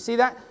king, you see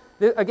that?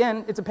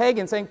 Again, it's a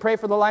pagan saying pray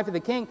for the life of the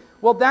king.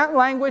 Well, that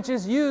language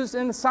is used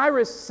in the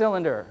Cyrus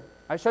cylinder.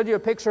 I showed you a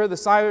picture of the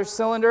Cyrus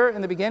cylinder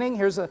in the beginning.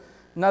 Here's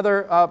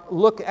another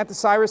look at the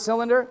Cyrus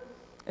cylinder.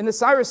 In the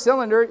Cyrus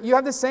cylinder, you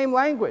have the same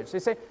language. They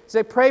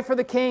say, pray for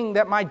the king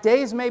that my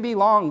days may be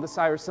long, the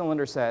Cyrus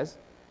cylinder says.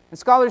 And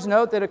scholars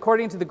note that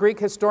according to the Greek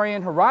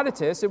historian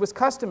Herodotus, it was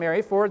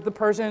customary for the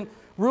Persian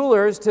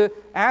rulers to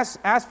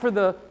ask for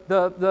the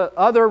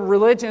other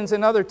religions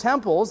and other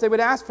temples. They would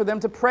ask for them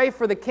to pray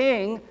for the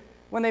king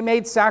when they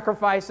made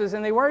sacrifices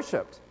and they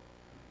worshiped.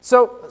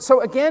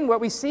 So again,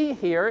 what we see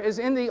here is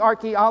in the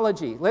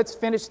archaeology. Let's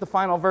finish the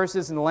final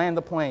verses and land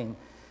the plane.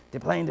 De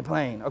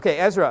plane. Okay,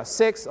 Ezra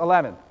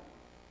 6:11.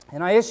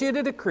 And I issued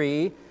a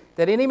decree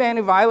that any man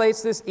who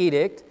violates this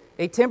edict,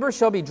 a timber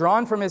shall be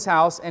drawn from his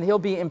house, and he'll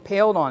be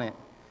impaled on it.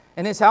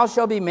 And his house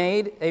shall be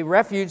made a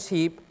refuge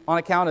heap on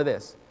account of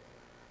this.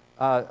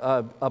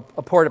 A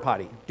porta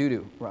potty,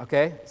 doo-doo,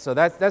 okay? So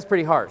that's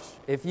pretty harsh.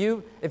 If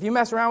you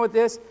mess around with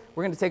this,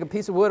 we're going to take a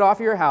piece of wood off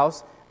your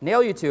house,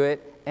 nail you to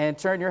it, and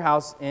turn your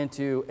house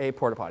into a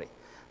porta potty.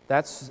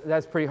 That's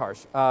pretty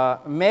harsh.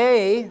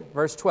 May,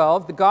 verse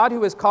 12, the God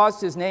who has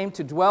caused his name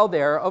to dwell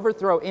there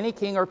overthrow any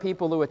king or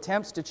people who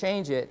attempts to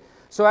change it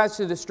so as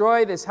to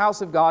destroy this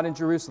house of God in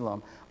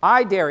Jerusalem.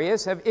 I,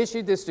 Darius, have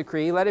issued this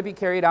decree. Let it be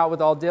carried out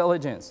with all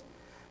diligence.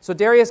 So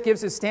Darius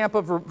gives his stamp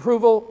of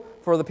approval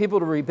for the people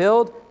to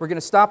rebuild. We're going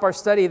to stop our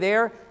study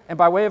there. And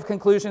by way of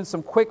conclusion,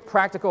 some quick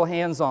practical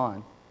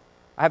hands-on.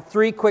 I have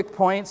 3 quick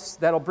points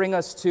that'll bring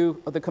us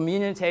to the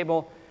communion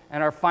table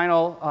and our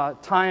final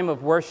time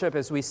of worship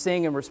as we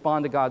sing and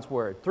respond to God's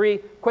word. 3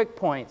 quick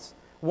points.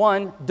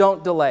 1,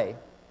 don't delay.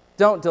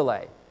 Don't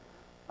delay.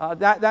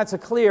 That's a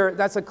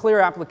clear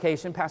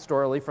application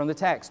pastorally from the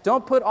text.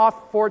 Don't put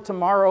off for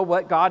tomorrow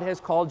what God has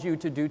called you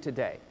to do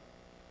today.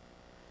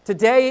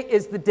 Today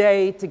is the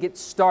day to get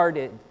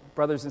started,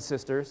 brothers and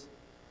sisters.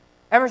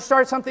 Ever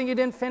start something you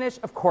didn't finish?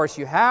 Of course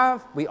you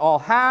have. We all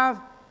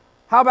have.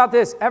 How about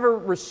this? Ever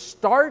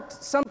restart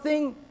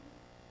something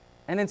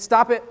and then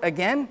stop it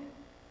again?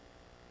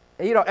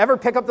 Ever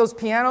pick up those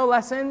piano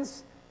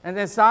lessons and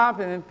then stop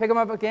and then pick them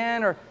up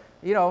again? Or,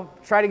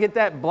 try to get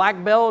that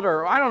black belt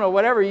or I don't know,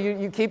 whatever.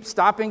 You keep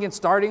stopping and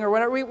starting or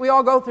whatever. We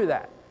all go through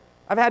that.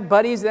 I've had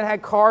buddies that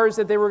had cars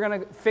that they were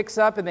going to fix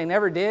up and they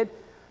never did.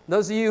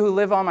 Those of you who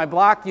live on my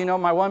block,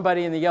 my one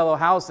buddy in the yellow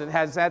house that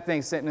has that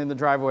thing sitting in the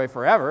driveway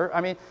forever.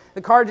 I mean,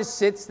 the car just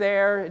sits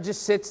there. It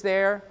just sits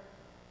there.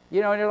 And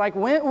you're like,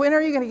 when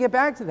are you going to get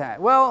back to that?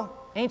 Well,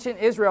 ancient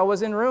Israel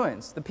was in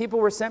ruins. The people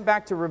were sent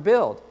back to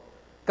rebuild.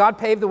 God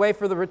paved the way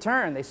for the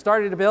return. They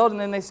started to build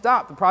and then they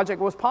stopped. The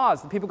project was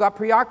paused. The people got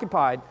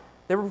preoccupied.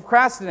 They were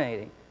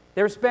procrastinating.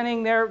 They were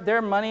spending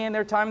their money and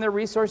their time and their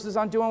resources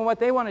on doing what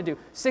they want to do.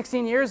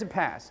 16 years had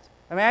passed.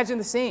 Imagine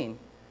the scene.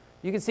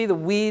 You can see the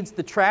weeds,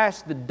 the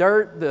trash, the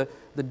dirt,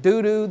 the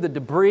doo-doo, the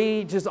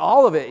debris, just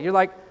all of it. You're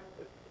like,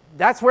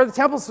 that's where the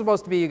temple's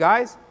supposed to be, you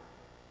guys.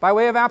 By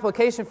way of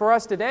application for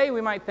us today,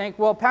 we might think,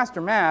 well,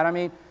 Pastor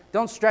Matt,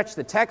 don't stretch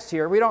the text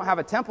here. We don't have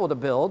a temple to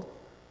build.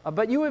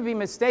 But you would be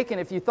mistaken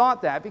if you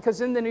thought that,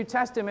 because in the New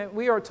Testament,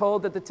 we are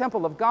told that the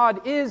temple of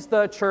God is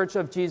the church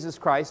of Jesus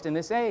Christ in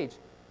this age.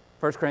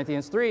 1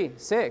 Corinthians 3,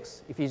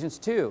 6, Ephesians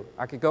 2.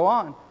 I could go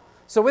on.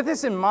 So with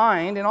this in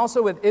mind, and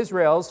also with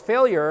Israel's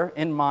failure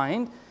in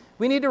mind,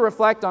 we need to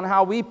reflect on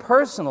how we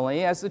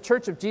personally, as the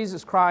church of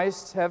Jesus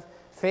Christ, have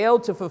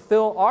failed to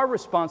fulfill our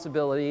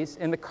responsibilities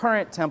in the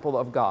current temple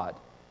of God,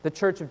 the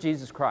church of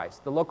Jesus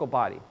Christ, the local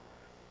body.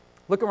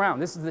 Look around.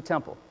 This is the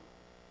temple.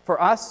 For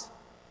us,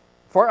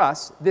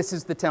 this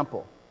is the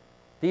temple.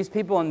 These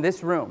people in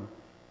this room,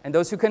 and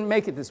those who couldn't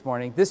make it this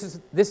morning, this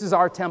is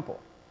our temple.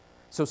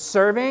 So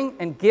serving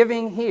and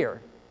giving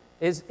here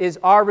is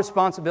our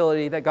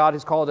responsibility that God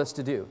has called us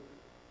to do.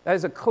 That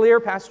is a clear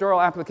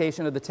pastoral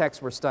application of the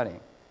text we're studying.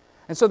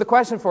 And so the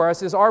question for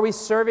us is, are we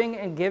serving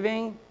and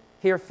giving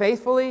here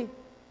faithfully,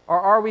 or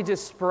are we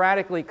just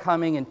sporadically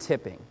coming and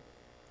tipping?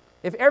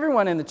 If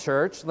everyone in the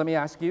church, let me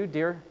ask you,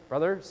 dear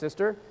brother,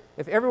 sister,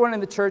 if everyone in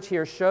the church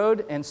here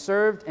showed and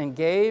served and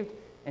gave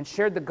and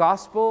shared the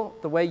gospel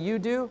the way you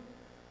do,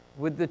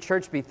 would the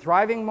church be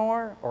thriving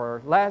more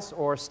or less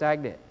or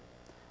stagnant?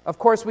 Of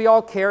course, we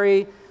all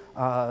carry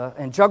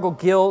and juggle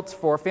guilt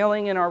for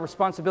failing in our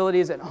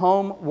responsibilities at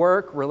home,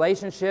 work,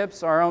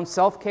 relationships, our own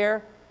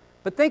self-care.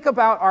 But think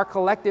about our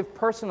collective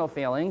personal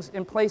failings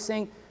in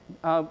placing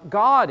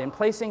God and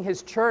placing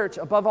His church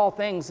above all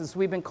things, as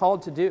we've been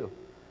called to do.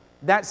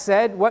 That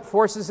said, what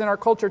forces in our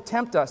culture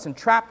tempt us and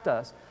trapped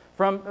us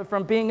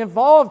from being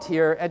involved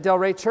here at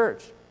Delray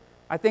Church?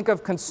 I think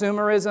of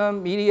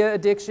consumerism, media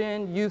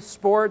addiction, youth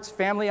sports,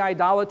 family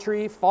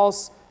idolatry,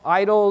 false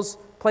idols,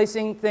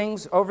 placing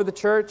things over the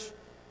church,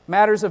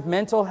 matters of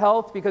mental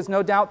health, because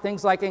no doubt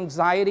things like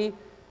anxiety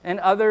and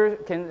other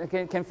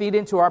can feed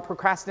into our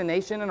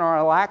procrastination and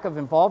our lack of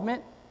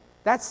involvement.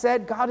 That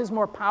said, God is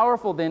more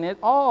powerful than it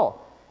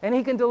all, and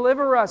He can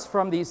deliver us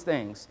from these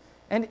things.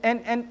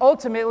 And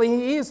ultimately,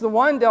 He is the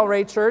one,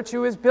 Delray Church,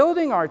 who is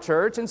building our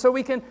church, and so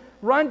we can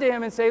run to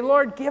Him and say,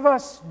 Lord, give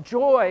us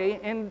joy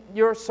in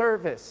your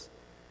service.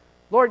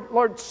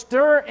 Lord,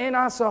 stir in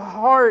us a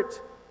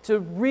heart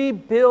to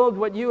rebuild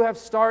what you have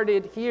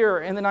started here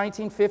in the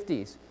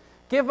 1950s.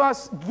 Give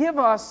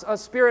us a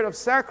spirit of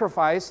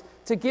sacrifice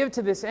to give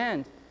to this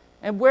end.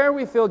 And where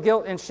we feel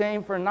guilt and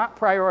shame for not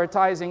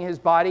prioritizing His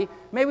body,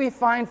 may we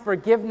find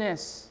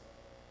forgiveness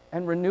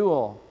and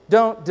renewal.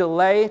 Don't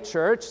delay,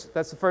 church.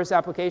 That's the first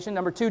application.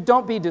 Number 2,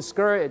 don't be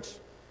discouraged.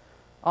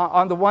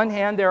 On the one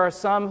hand, there are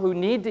some who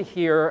need to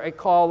hear a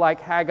call like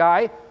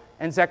Haggai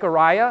and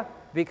Zechariah,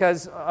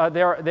 because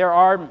there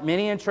are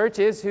many in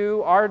churches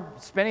who are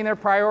spending their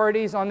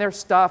priorities on their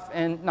stuff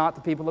and not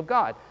the people of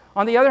God.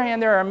 On the other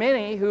hand, there are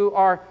many who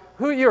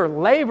you're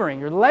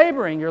laboring,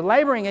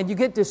 and you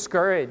get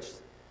discouraged.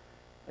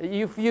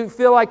 You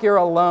feel like you're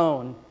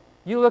alone.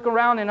 You look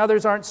around and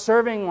others aren't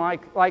serving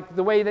like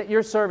the way that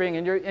you're serving,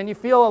 and you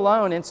feel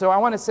alone. And so I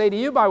want to say to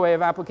you, by way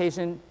of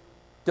application,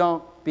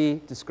 don't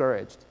be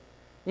discouraged.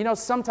 You know,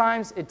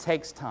 sometimes it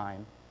takes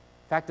time.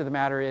 Fact of the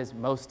matter is,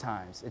 most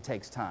times it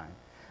takes time.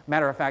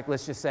 Matter of fact,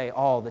 let's just say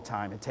all the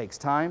time it takes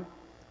time.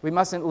 We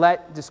mustn't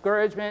let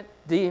discouragement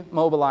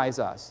demobilize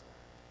us.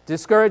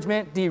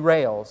 Discouragement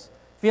derails.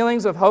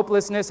 Feelings of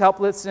hopelessness,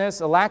 helplessness,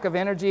 a lack of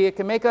energy, it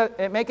can make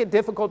it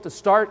difficult to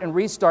start and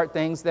restart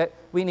things that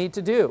we need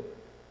to do.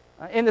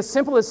 In the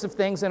simplest of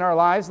things in our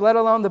lives, let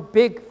alone the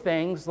big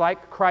things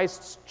like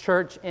Christ's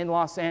church in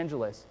Los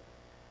Angeles.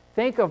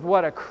 Think of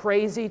what a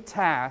crazy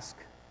task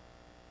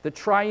the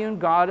triune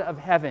God of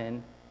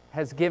heaven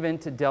has given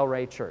to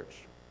Delray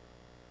Church.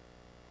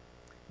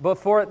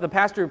 Before the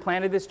pastor who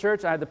planted this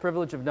church, I had the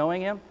privilege of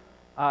knowing him.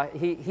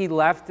 He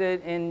left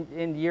it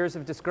in years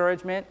of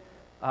discouragement.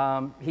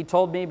 He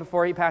told me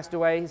before he passed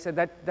away, he said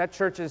that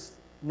church is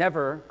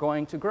never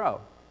going to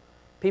grow.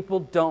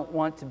 People don't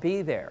want to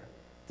be there.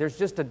 There's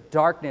just a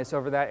darkness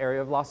over that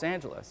area of Los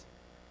Angeles.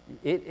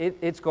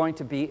 It's going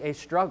to be a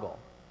struggle.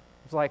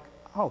 It's like,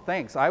 oh,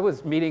 thanks. I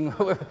was meeting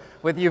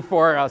with you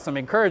for some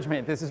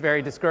encouragement. This is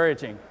very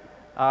discouraging.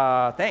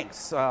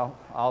 Thanks.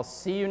 I'll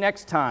see you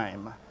next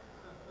time.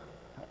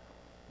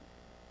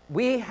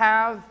 We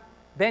have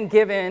been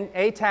given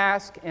a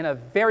task in a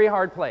very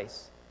hard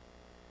place.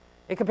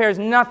 It compares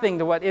nothing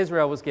to what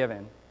Israel was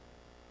given,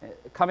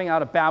 coming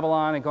out of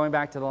Babylon and going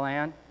back to the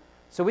land.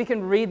 So we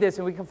can read this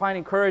and we can find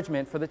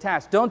encouragement for the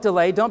task. Don't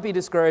delay, don't be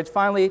discouraged.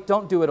 Finally,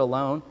 don't do it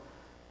alone.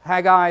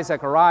 Haggai,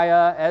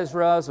 Zechariah,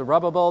 Ezra,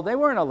 Zerubbabel, they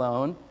weren't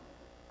alone.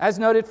 As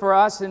noted for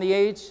us in the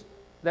age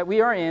that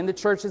we are in, the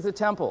church is the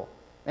temple.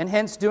 And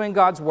hence doing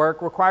God's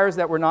work requires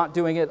that we're not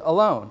doing it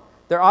alone.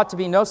 There ought to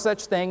be no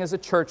such thing as a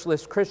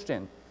churchless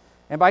Christian.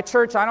 And by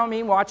church, I don't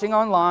mean watching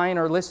online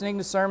or listening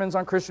to sermons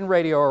on Christian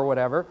radio or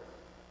whatever.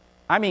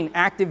 I mean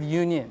active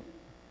union,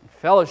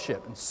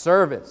 fellowship, and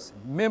service,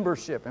 and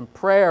membership, and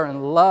prayer,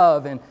 and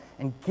love, and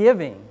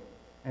giving,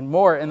 and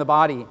more in the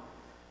body.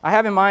 I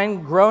have in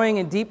mind growing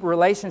in deep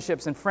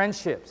relationships and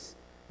friendships.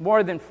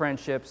 More than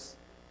friendships,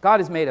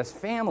 God has made us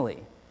family.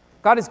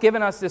 God has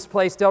given us this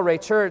place,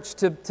 Delray Church,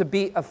 to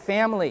be a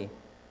family.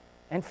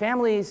 And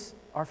families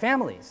are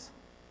families.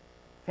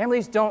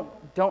 Families don't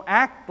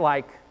act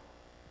like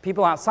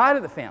people outside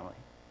of the family.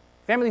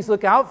 Families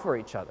look out for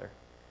each other.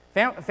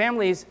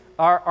 Families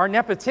are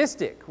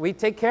nepotistic. We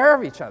take care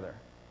of each other.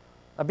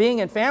 Being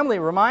in family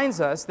reminds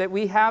us that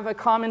we have a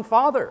common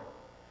Father.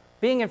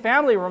 Being in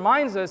family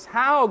reminds us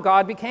how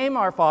God became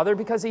our Father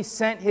because He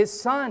sent His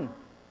Son.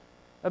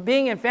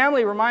 Being in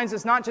family reminds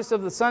us not just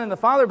of the Son and the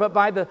Father, but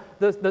by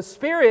the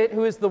Spirit,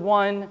 who is the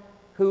one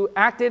who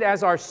acted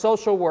as our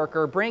social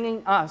worker,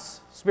 bringing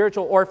us,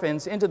 spiritual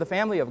orphans, into the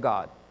family of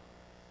God.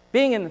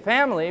 Being in the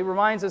family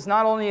reminds us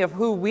not only of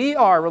who we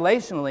are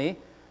relationally,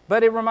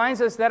 but it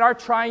reminds us that our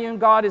triune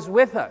God is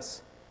with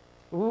us.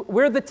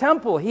 We're the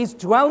temple. He's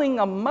dwelling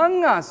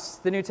among us,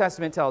 the New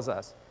Testament tells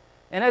us.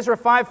 In Ezra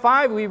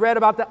 5:5, we read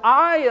about the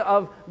eye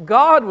of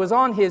God was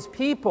on His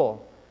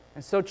people.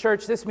 And so,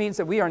 church, this means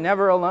that we are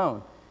never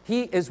alone.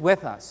 He is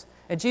with us.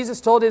 And Jesus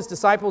told His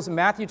disciples in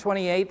Matthew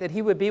 28 that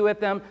He would be with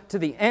them to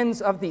the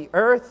ends of the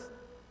earth.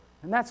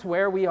 And that's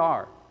where we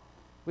are.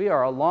 We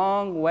are a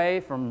long way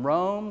from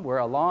Rome. We're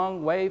a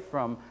long way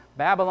from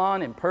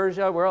Babylon and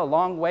Persia. We're a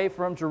long way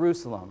from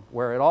Jerusalem,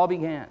 where it all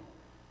began.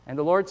 And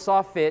the Lord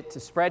saw fit to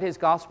spread His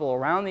gospel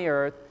around the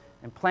earth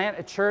and plant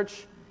a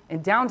church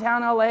in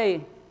downtown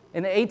LA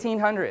in the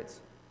 1800s.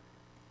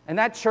 And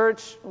that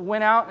church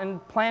went out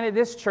and planted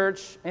this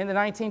church in the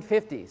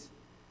 1950s.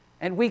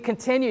 And we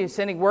continue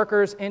sending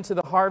workers into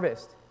the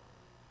harvest.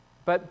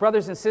 But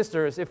brothers and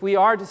sisters, if we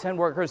are to send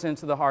workers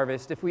into the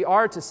harvest, if we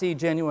are to see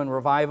genuine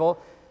revival,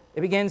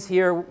 it begins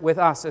here with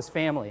us as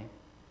family.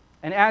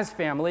 And as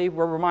family,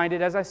 we're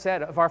reminded, as I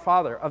said, of our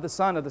Father, of the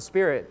Son, of the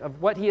Spirit,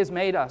 of what He has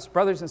made us,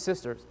 brothers and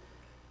sisters.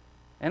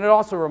 And it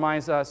also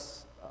reminds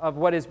us of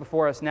what is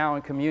before us now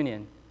in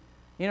communion.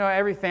 You know,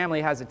 every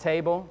family has a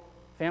table.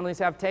 Families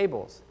have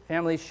tables.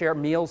 Families share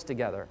meals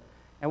together.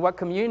 And what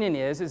communion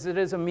is it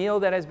is a meal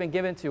that has been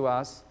given to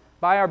us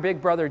by our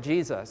big brother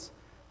Jesus,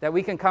 that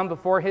we can come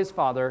before His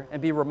Father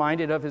and be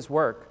reminded of His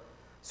work.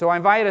 So I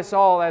invite us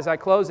all, as I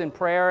close in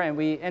prayer and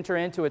we enter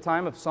into a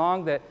time of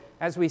song, that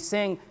as we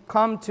sing,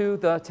 come to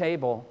the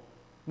table.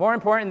 More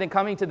important than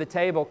coming to the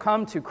table,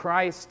 come to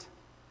Christ.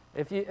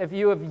 If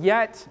you have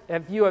yet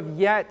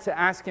to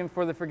ask Him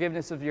for the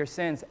forgiveness of your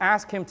sins,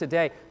 ask Him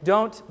today.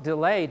 Don't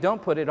delay.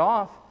 Don't put it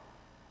off.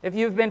 If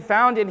you've been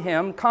found in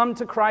Him, come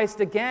to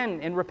Christ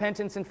again in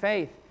repentance and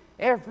faith.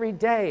 Every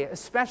day,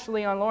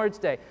 especially on Lord's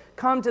Day,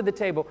 come to the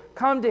table.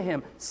 Come to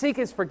Him. Seek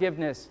His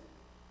forgiveness.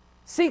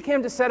 Seek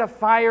Him to set a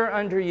fire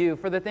under you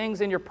for the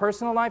things in your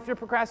personal life you're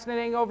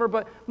procrastinating over,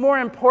 but more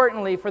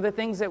importantly, for the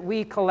things that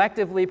we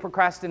collectively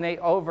procrastinate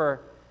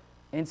over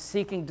in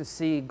seeking to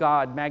see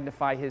God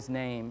magnify His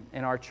name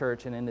in our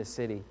church and in this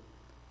city.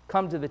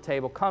 Come to the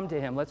table. Come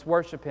to Him. Let's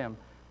worship Him.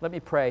 Let me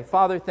pray.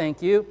 Father,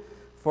 thank You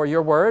for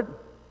Your word.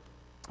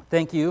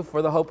 Thank You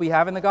for the hope we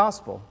have in the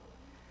gospel.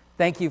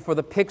 Thank You for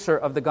the picture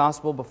of the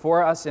gospel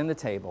before us in the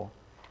table.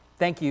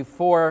 Thank You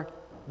for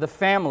the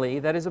family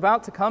that is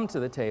about to come to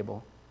the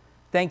table.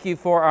 Thank You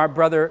for our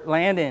brother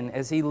Landon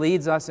as he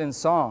leads us in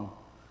song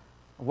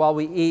while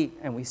we eat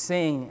and we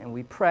sing and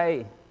we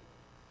pray.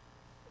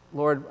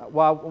 Lord,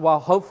 while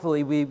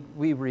hopefully we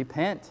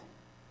repent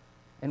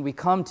and we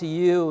come to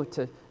You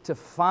to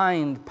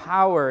find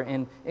power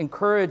and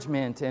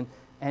encouragement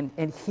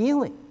and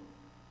healing.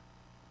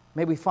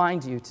 May we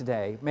find You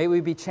today. May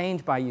we be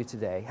changed by You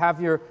today.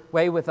 Have Your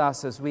way with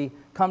us as we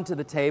come to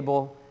the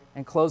table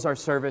and close our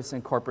service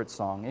in corporate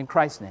song. In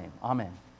Christ's name, amen.